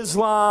of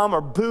Islam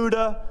or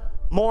Buddha,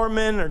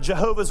 Mormon or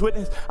Jehovah's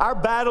Witness. Our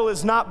battle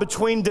is not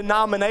between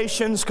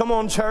denominations, come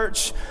on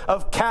church,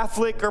 of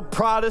Catholic or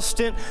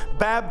Protestant,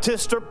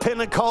 Baptist or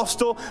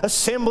Pentecostal,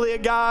 Assembly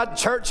of God,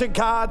 Church of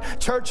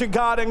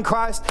God in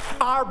Christ.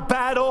 Our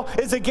battle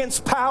is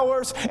against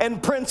powers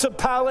and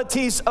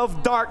principalities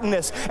of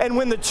darkness. And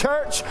when the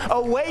church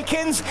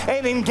awakens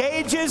and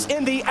engages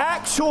in the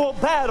actual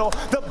battle,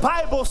 the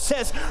Bible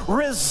says,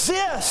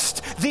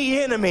 resist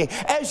the enemy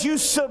as you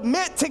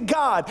submit to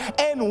God.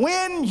 And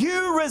when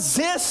you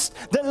resist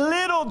the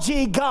little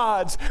g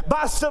gods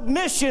by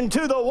submission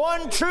to the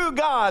one true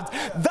God,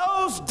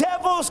 those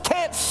devils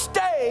can't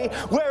stay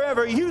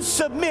wherever you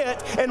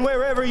submit and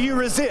wherever you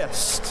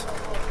resist.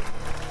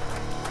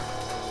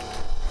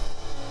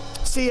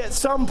 See, at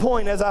some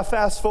point, as I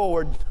fast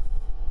forward,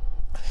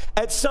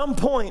 at some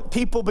point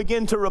people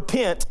begin to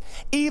repent,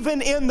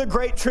 even in the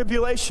Great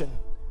Tribulation.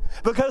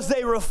 Because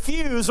they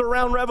refuse,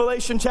 around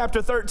Revelation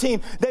chapter 13,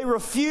 they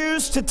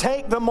refuse to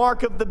take the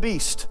mark of the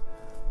beast.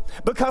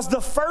 Because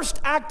the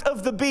first act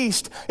of the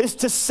beast is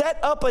to set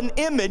up an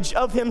image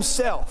of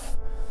himself.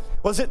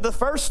 Was it the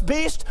first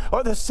beast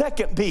or the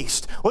second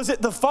beast? Was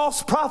it the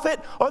false prophet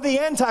or the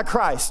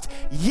Antichrist?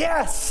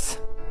 Yes.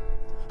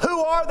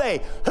 Who are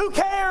they? Who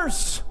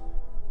cares?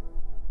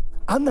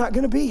 I'm not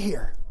going to be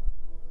here.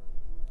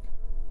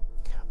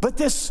 But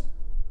this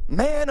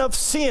man of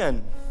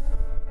sin,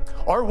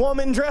 or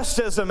woman dressed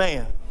as a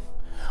man,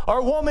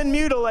 or woman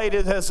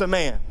mutilated as a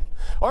man,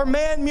 or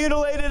man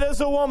mutilated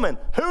as a woman,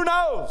 who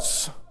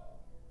knows?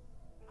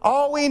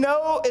 All we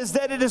know is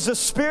that it is a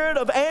spirit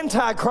of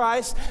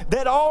Antichrist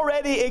that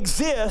already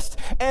exists,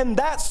 and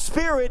that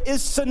spirit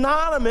is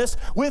synonymous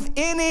with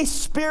any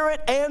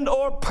spirit and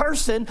or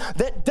person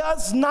that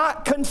does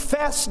not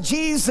confess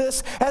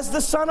Jesus as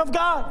the Son of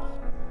God.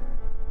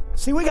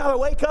 See, we got to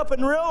wake up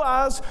and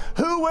realize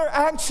who we're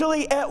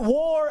actually at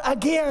war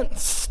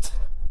against.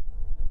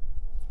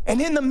 And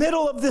in the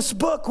middle of this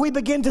book, we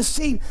begin to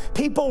see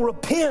people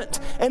repent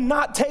and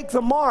not take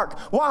the mark.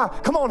 Why?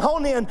 Come on,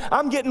 hold in.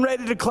 I'm getting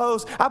ready to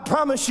close. I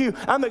promise you,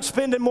 I'm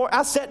expending more.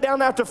 I sat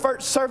down after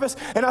first service,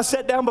 and I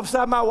sat down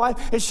beside my wife,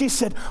 and she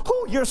said,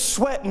 "Oh, you're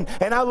sweating."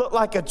 And I look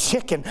like a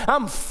chicken.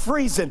 I'm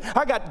freezing.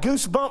 I got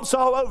goosebumps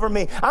all over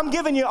me. I'm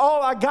giving you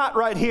all I got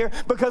right here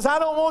because I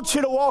don't want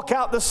you to walk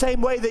out the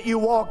same way that you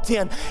walked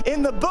in.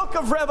 In the book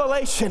of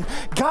Revelation,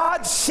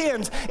 God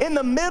sends, in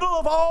the middle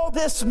of all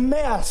this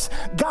mess,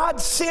 God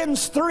sends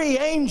 3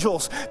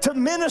 angels to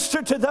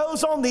minister to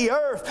those on the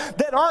earth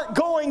that aren't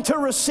going to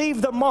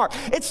receive the mark.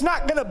 It's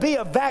not going to be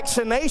a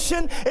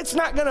vaccination. It's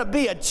not going to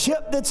be a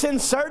chip that's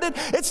inserted.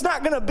 It's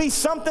not going to be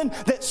something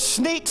that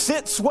sneaks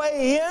its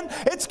way in.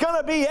 It's going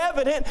to be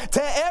evident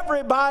to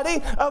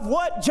everybody of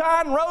what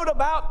John wrote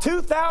about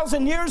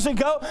 2,000 years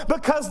ago,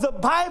 because the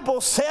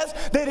Bible says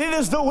that it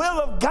is the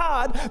will of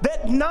God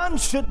that none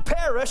should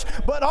perish,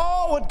 but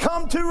all would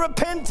come to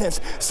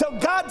repentance. So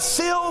God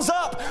seals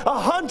up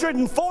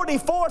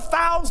 144,000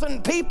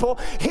 people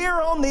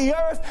here on the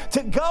earth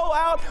to go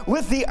out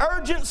with the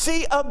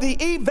urgency of the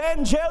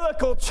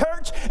evangelical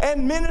church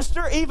and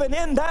minister even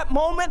in that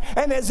moment.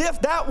 And as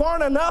if that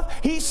weren't enough,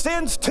 he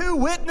sends 2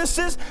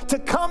 witnesses to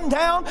come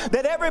down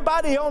that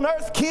everybody on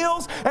earth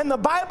kills. And the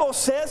Bible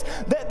says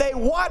that they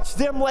watched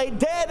them lay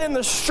dead in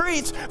the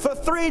streets for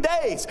 3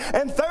 days.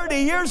 And 30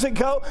 years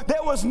ago,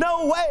 there was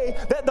no way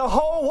that the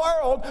whole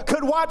world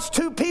could watch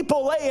 2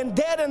 people laying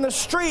dead in the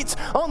streets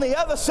on the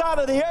other side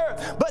of the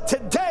earth. But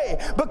today,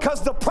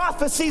 because the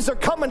prophecies are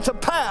coming to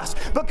pass,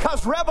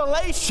 because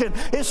revelation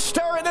is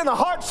stirring in the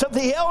hearts of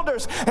the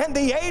elders and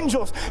the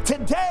angels,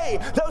 today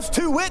those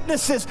 2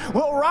 witnesses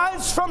will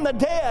rise from the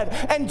dead.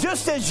 And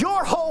just as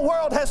your whole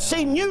world has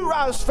seen you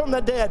rise from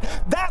the dead,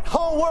 that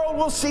whole world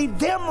will see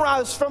them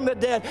rise from the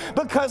dead,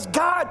 because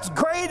God's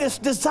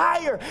greatest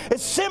desire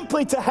is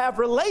simply to have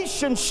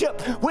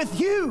relationship with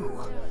you.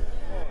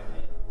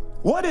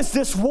 What is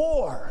this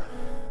war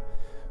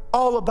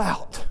all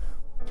about?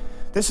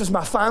 This is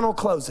my final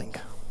closing.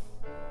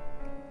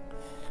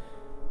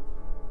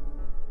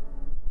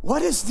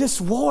 What is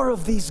this war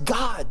of these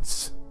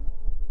gods?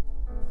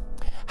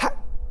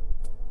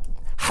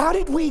 How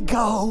did we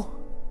go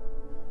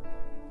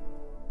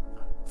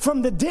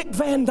from the Dick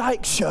Van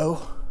Dyke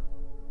Show,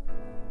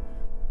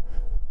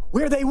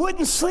 where they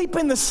wouldn't sleep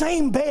in the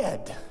same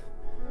bed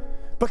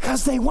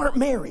because they weren't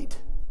married?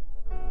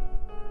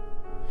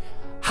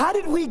 How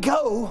did we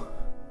go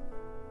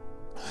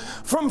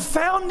from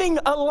founding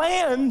a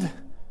land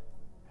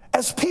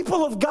as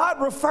people of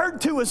God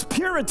referred to as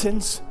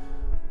Puritans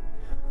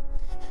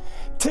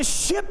to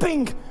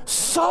shipping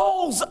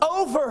souls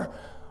over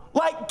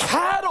like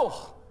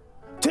cattle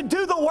to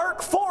do the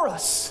work for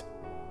us?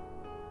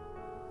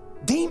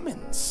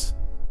 Demons,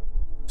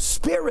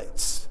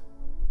 spirits,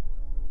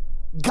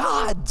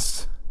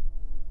 gods.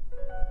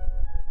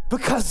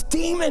 Because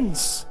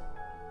demons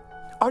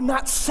are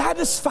not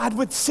satisfied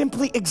with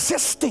simply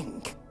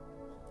existing.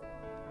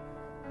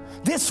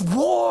 This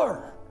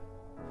war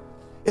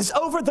is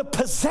over the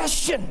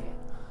possession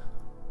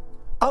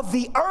of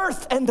the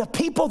earth and the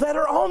people that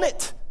are on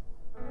it.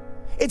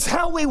 It's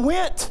how we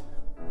went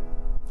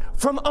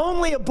from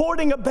only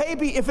aborting a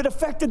baby if it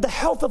affected the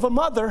health of a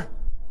mother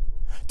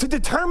to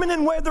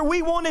determining whether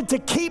we wanted to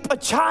keep a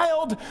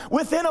child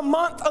within a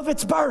month of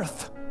its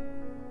birth.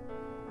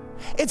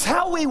 It's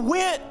how we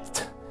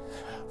went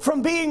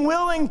from being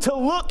willing to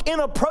look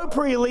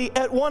inappropriately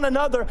at one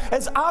another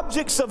as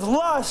objects of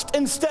lust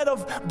instead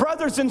of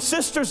brothers and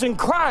sisters in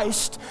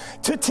Christ,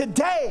 to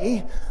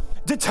today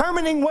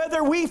determining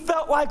whether we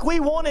felt like we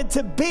wanted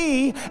to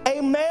be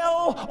a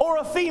male or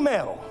a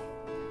female.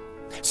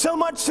 So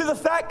much to the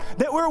fact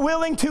that we're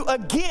willing to,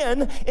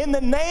 again, in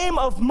the name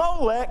of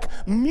Molech,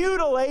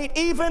 mutilate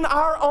even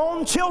our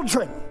own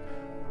children.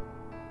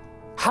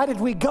 How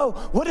did we go?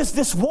 What is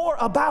this war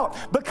about?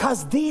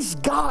 Because these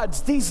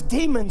gods, these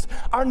demons,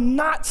 are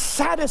not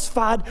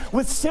satisfied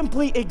with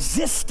simply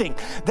existing.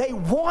 They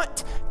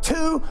want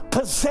to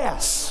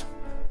possess.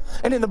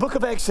 And in the book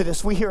of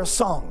Exodus, we hear a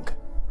song.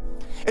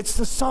 It's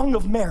the Song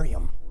of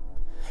Miriam.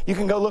 You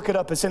can go look it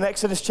up. It's in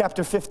Exodus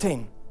chapter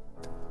 15.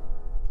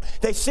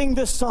 They sing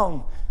this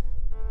song.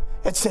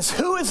 It says,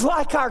 "Who is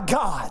like our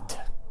God?"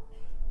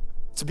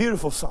 It's a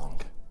beautiful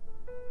song.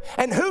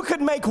 "And who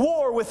could make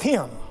war with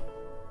him?"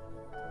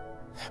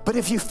 But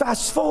if you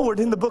fast forward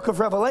in the book of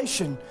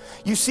Revelation,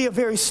 you see a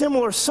very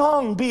similar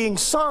song being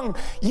sung,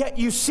 yet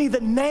you see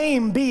the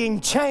name being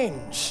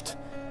changed.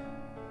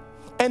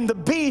 And the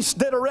beast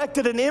that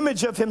erected an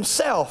image of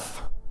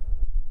himself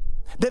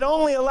that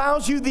only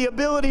allows you the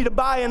ability to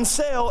buy and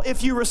sell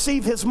if you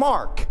receive his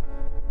mark,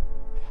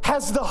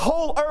 has the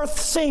whole earth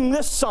sing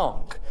this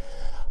song.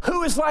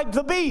 who is like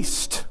the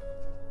beast?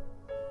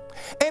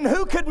 And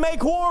who could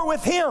make war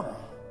with him?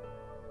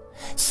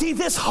 See,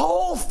 this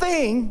whole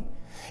thing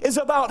is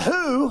about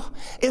who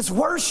is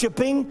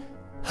worshiping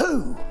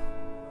who.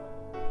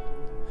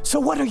 So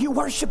what are you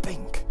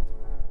worshiping?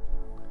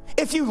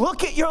 If you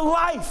look at your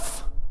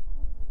life,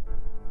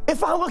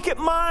 if I look at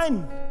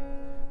mine,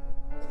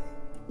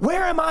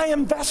 where am I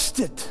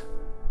invested?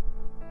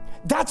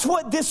 That's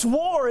what this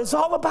war is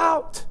all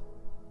about.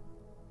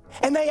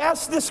 And they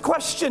ask this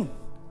question,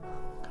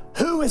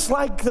 who is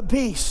like the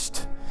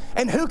beast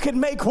and who can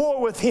make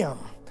war with him?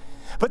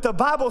 But the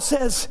Bible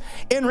says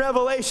in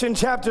Revelation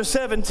chapter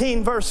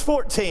 17, verse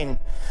 14,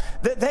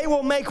 that they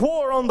will make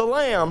war on the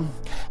Lamb,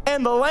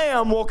 and the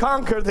Lamb will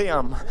conquer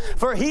them.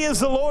 For he is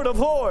the Lord of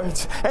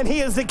lords, and he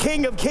is the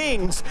King of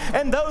kings.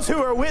 And those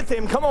who are with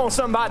him, come on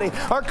somebody,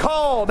 are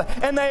called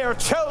and they are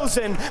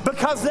chosen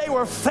because they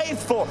were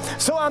faithful.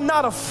 So I'm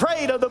not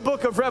afraid of the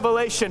book of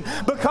Revelation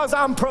because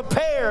I'm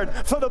prepared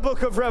for the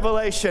book of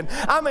Revelation.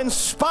 I'm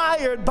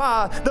inspired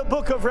by the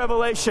book of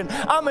Revelation.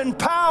 I'm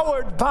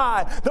empowered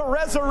by the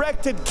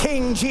resurrected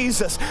King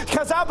Jesus,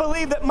 because I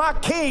believe that my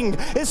King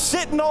is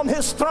sitting on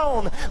his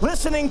throne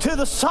listening to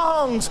the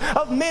songs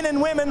of men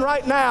and women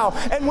right now.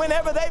 And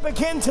whenever they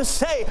begin to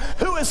say,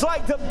 who is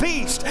like the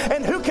beast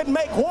and who can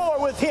make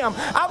war with him,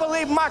 I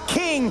believe my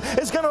King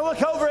is going to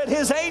look over at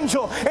his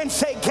angel and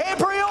say,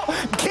 Gabriel,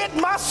 get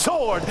my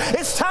sword.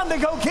 It's time to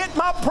go get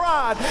my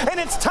bride. And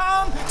it's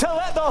time to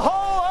let the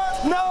whole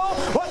earth know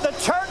what the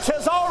church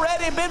has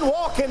already been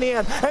walking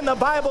in. And the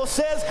Bible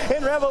says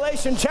in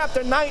Revelation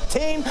chapter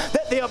 19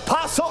 that the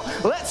apostle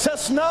lets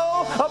us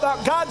know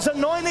about God's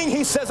anointing.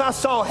 He says, I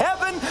saw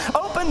heaven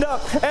opened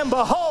up, and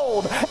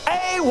behold,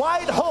 a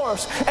white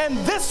horse, and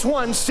this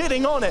one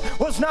sitting on it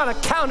was not a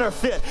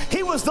counterfeit.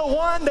 He was the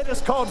one that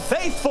is called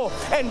faithful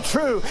and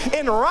true.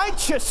 In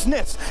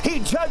righteousness he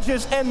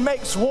judges and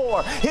makes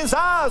war. His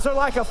eyes are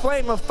like a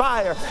flame of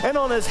fire, and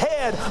on his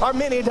head are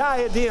many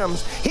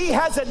diadems. He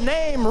has a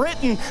name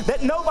written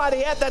that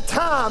nobody at that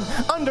time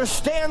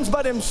understands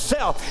but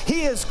himself.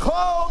 He is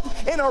clothed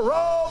in a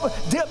robe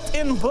dipped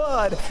in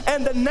blood,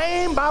 and the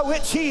name by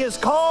which he is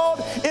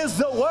called is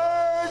the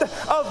Word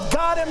of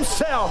God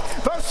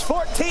himself. Verse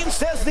 14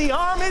 says the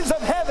armies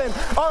of heaven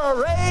are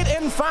arrayed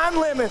in fine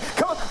linen.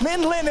 Come on,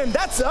 men linen,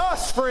 that's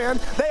us, friend.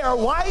 They are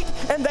white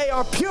and they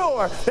are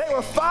pure. They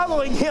were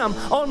following him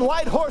on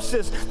white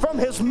horses. From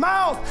his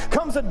mouth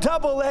comes a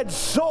double-edged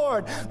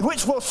sword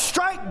which will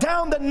strike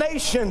down the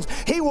nations.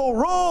 He will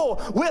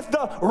rule with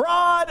the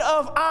rod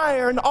of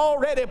iron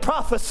already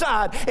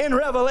prophesied in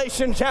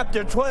Revelation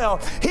chapter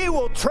 12. He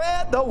will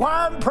tread the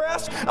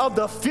winepress of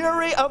the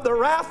fury of the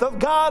wrath of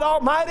God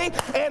Almighty,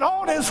 and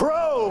on his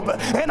robe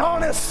and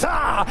on his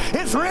thigh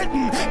is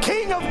written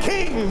King of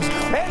Kings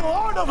and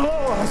Lord of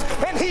Lords,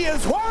 and he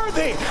is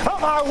worthy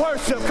of our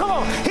worship. Come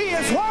on, he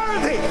is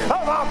worthy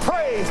of our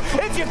praise.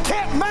 If you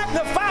can't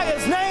magnify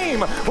his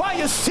name while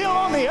you're still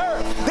on the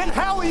earth, then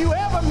how will you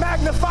ever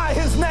magnify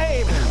his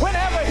name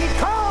whenever he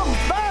comes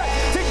back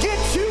to get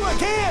you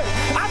again?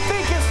 I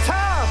think it's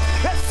time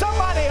that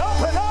somebody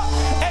open up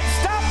and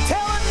stop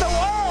telling the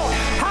world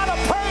how to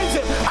praise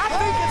him. I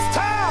think it's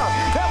time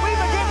that we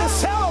begin to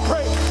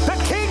celebrate the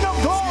King of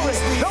glory,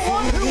 the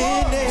one who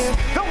was,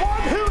 the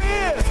one who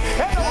is,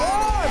 and the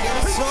one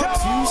who shall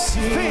always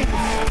be.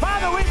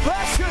 Father, we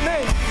bless your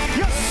name.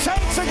 Your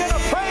saints are going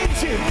to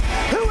praise you.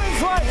 Who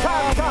is like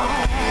our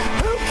God?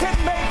 Who can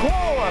make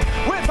war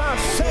with our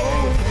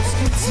Savior?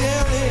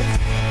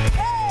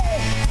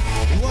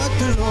 What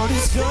the Lord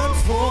has done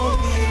for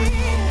me.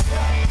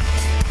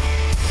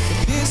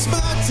 This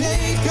might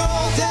take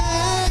all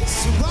day,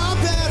 so I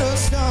better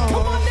start.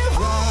 Come on, now.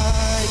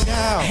 Right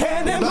now.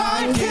 And it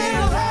might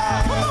kill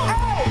us. Come on.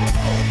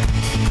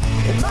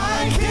 It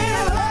might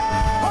kill us.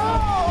 Oh,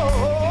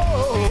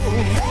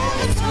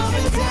 Heaven's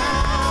coming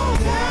down,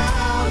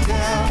 down,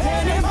 down.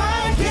 and it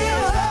might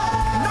kill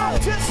us.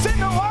 Not just in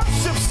the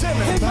worship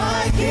center. It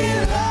might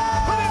kill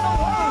us. But in the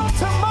world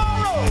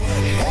tomorrow.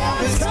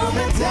 Heaven's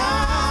coming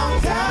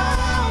down,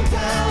 down,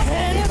 down.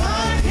 And it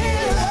might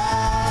kill us.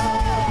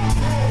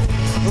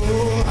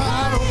 Oh, I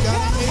don't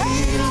got to be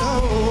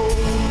low.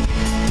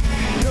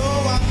 No,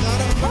 I'm not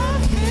a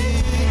perfect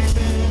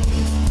man.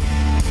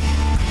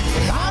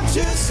 I'm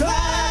just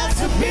glad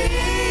to be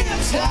a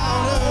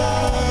child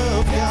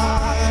of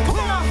God.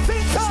 When I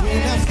think of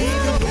When I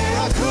think of where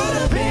I could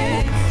have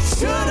been,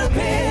 should have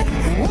been,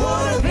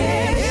 would have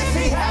been, if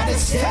he hadn't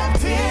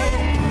stepped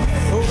in.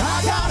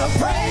 I got a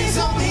praise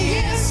on the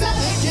inside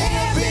that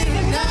can't be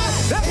denied.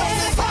 And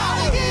if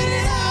I get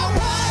it out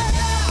right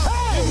now,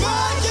 it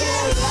might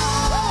get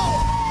loud.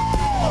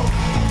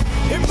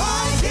 It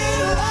might get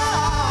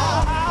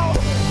loud.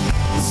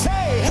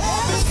 say,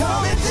 Heaven's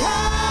coming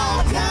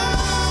down,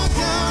 down,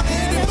 down,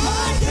 and it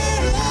might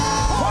get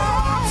loud.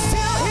 I'm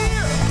still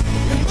here.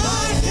 It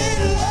might get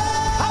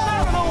loud. I'm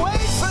not going to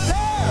wait for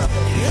them.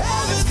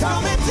 Heaven's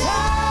coming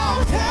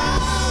down,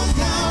 down,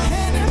 down,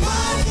 and it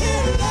might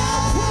get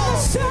loud.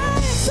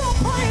 Say so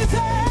praise it.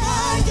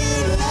 Might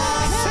get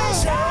loud.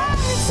 Say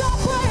so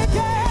praise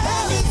it.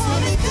 Heaven's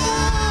coming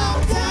down,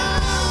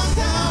 down,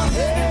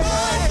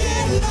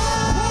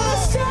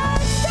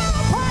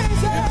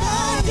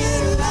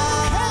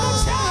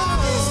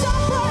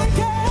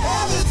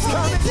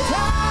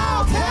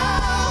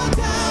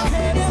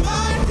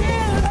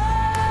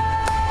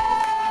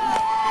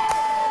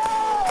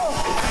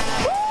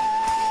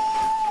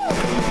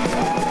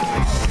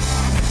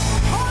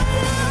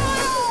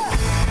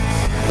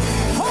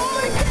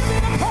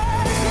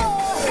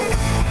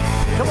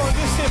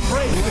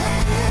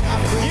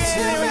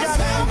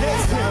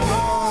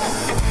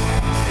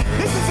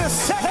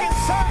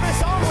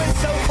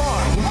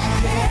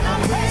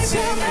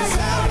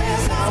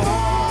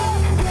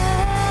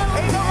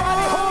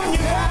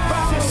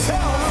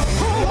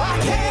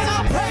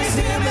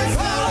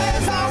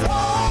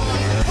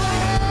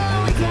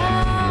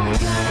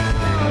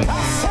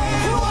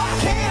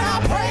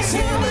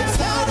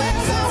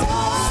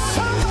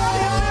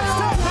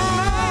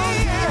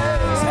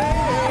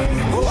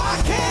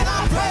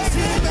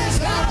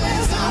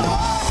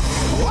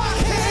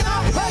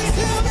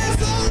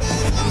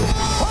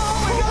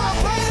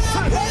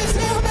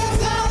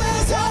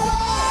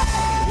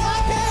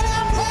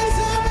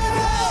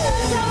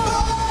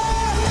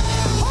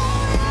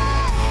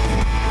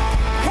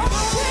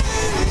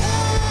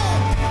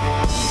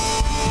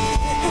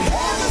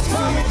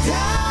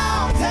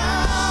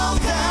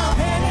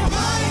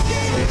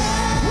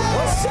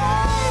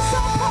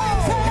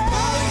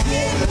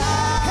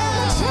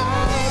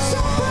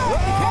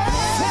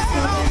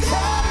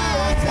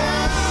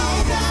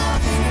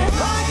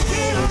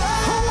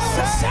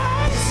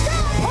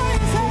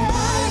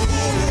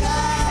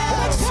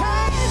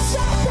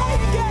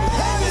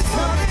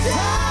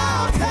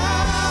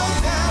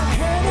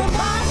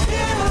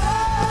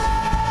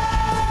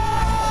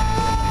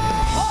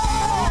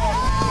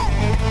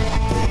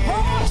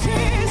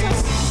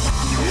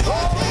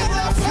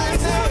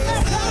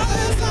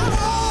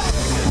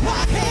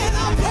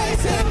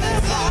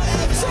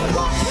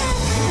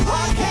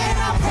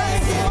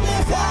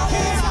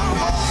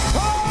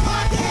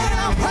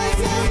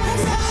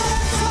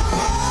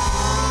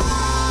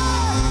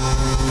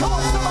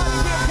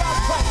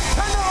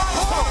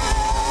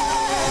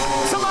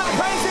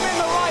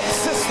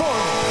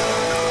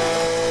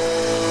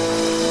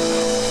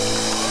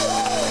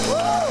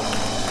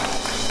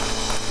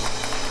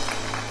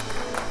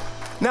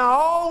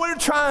 all we're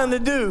trying to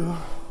do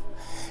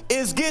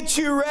is get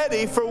you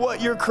ready for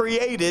what you're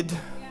created.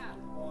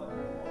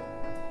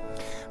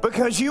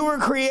 Because you were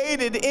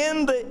created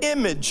in the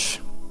image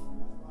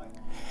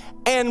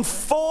and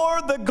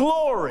for the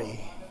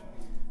glory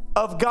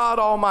of God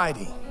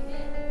Almighty.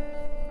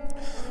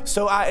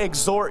 So I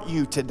exhort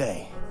you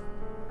today.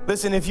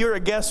 Listen, if you're a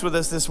guest with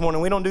us this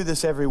morning, we don't do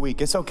this every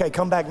week. It's okay,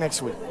 come back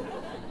next week.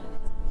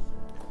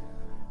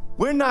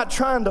 We're not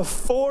trying to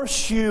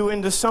force you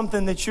into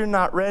something that you're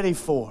not ready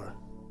for.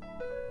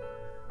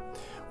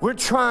 We're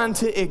trying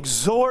to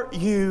exhort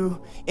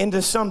you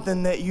into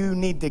something that you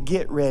need to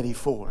get ready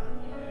for.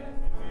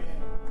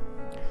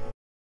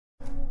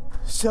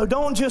 So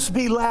don't just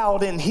be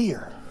loud in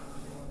here.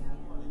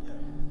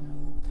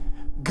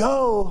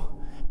 Go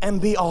and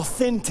be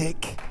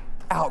authentic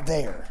out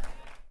there.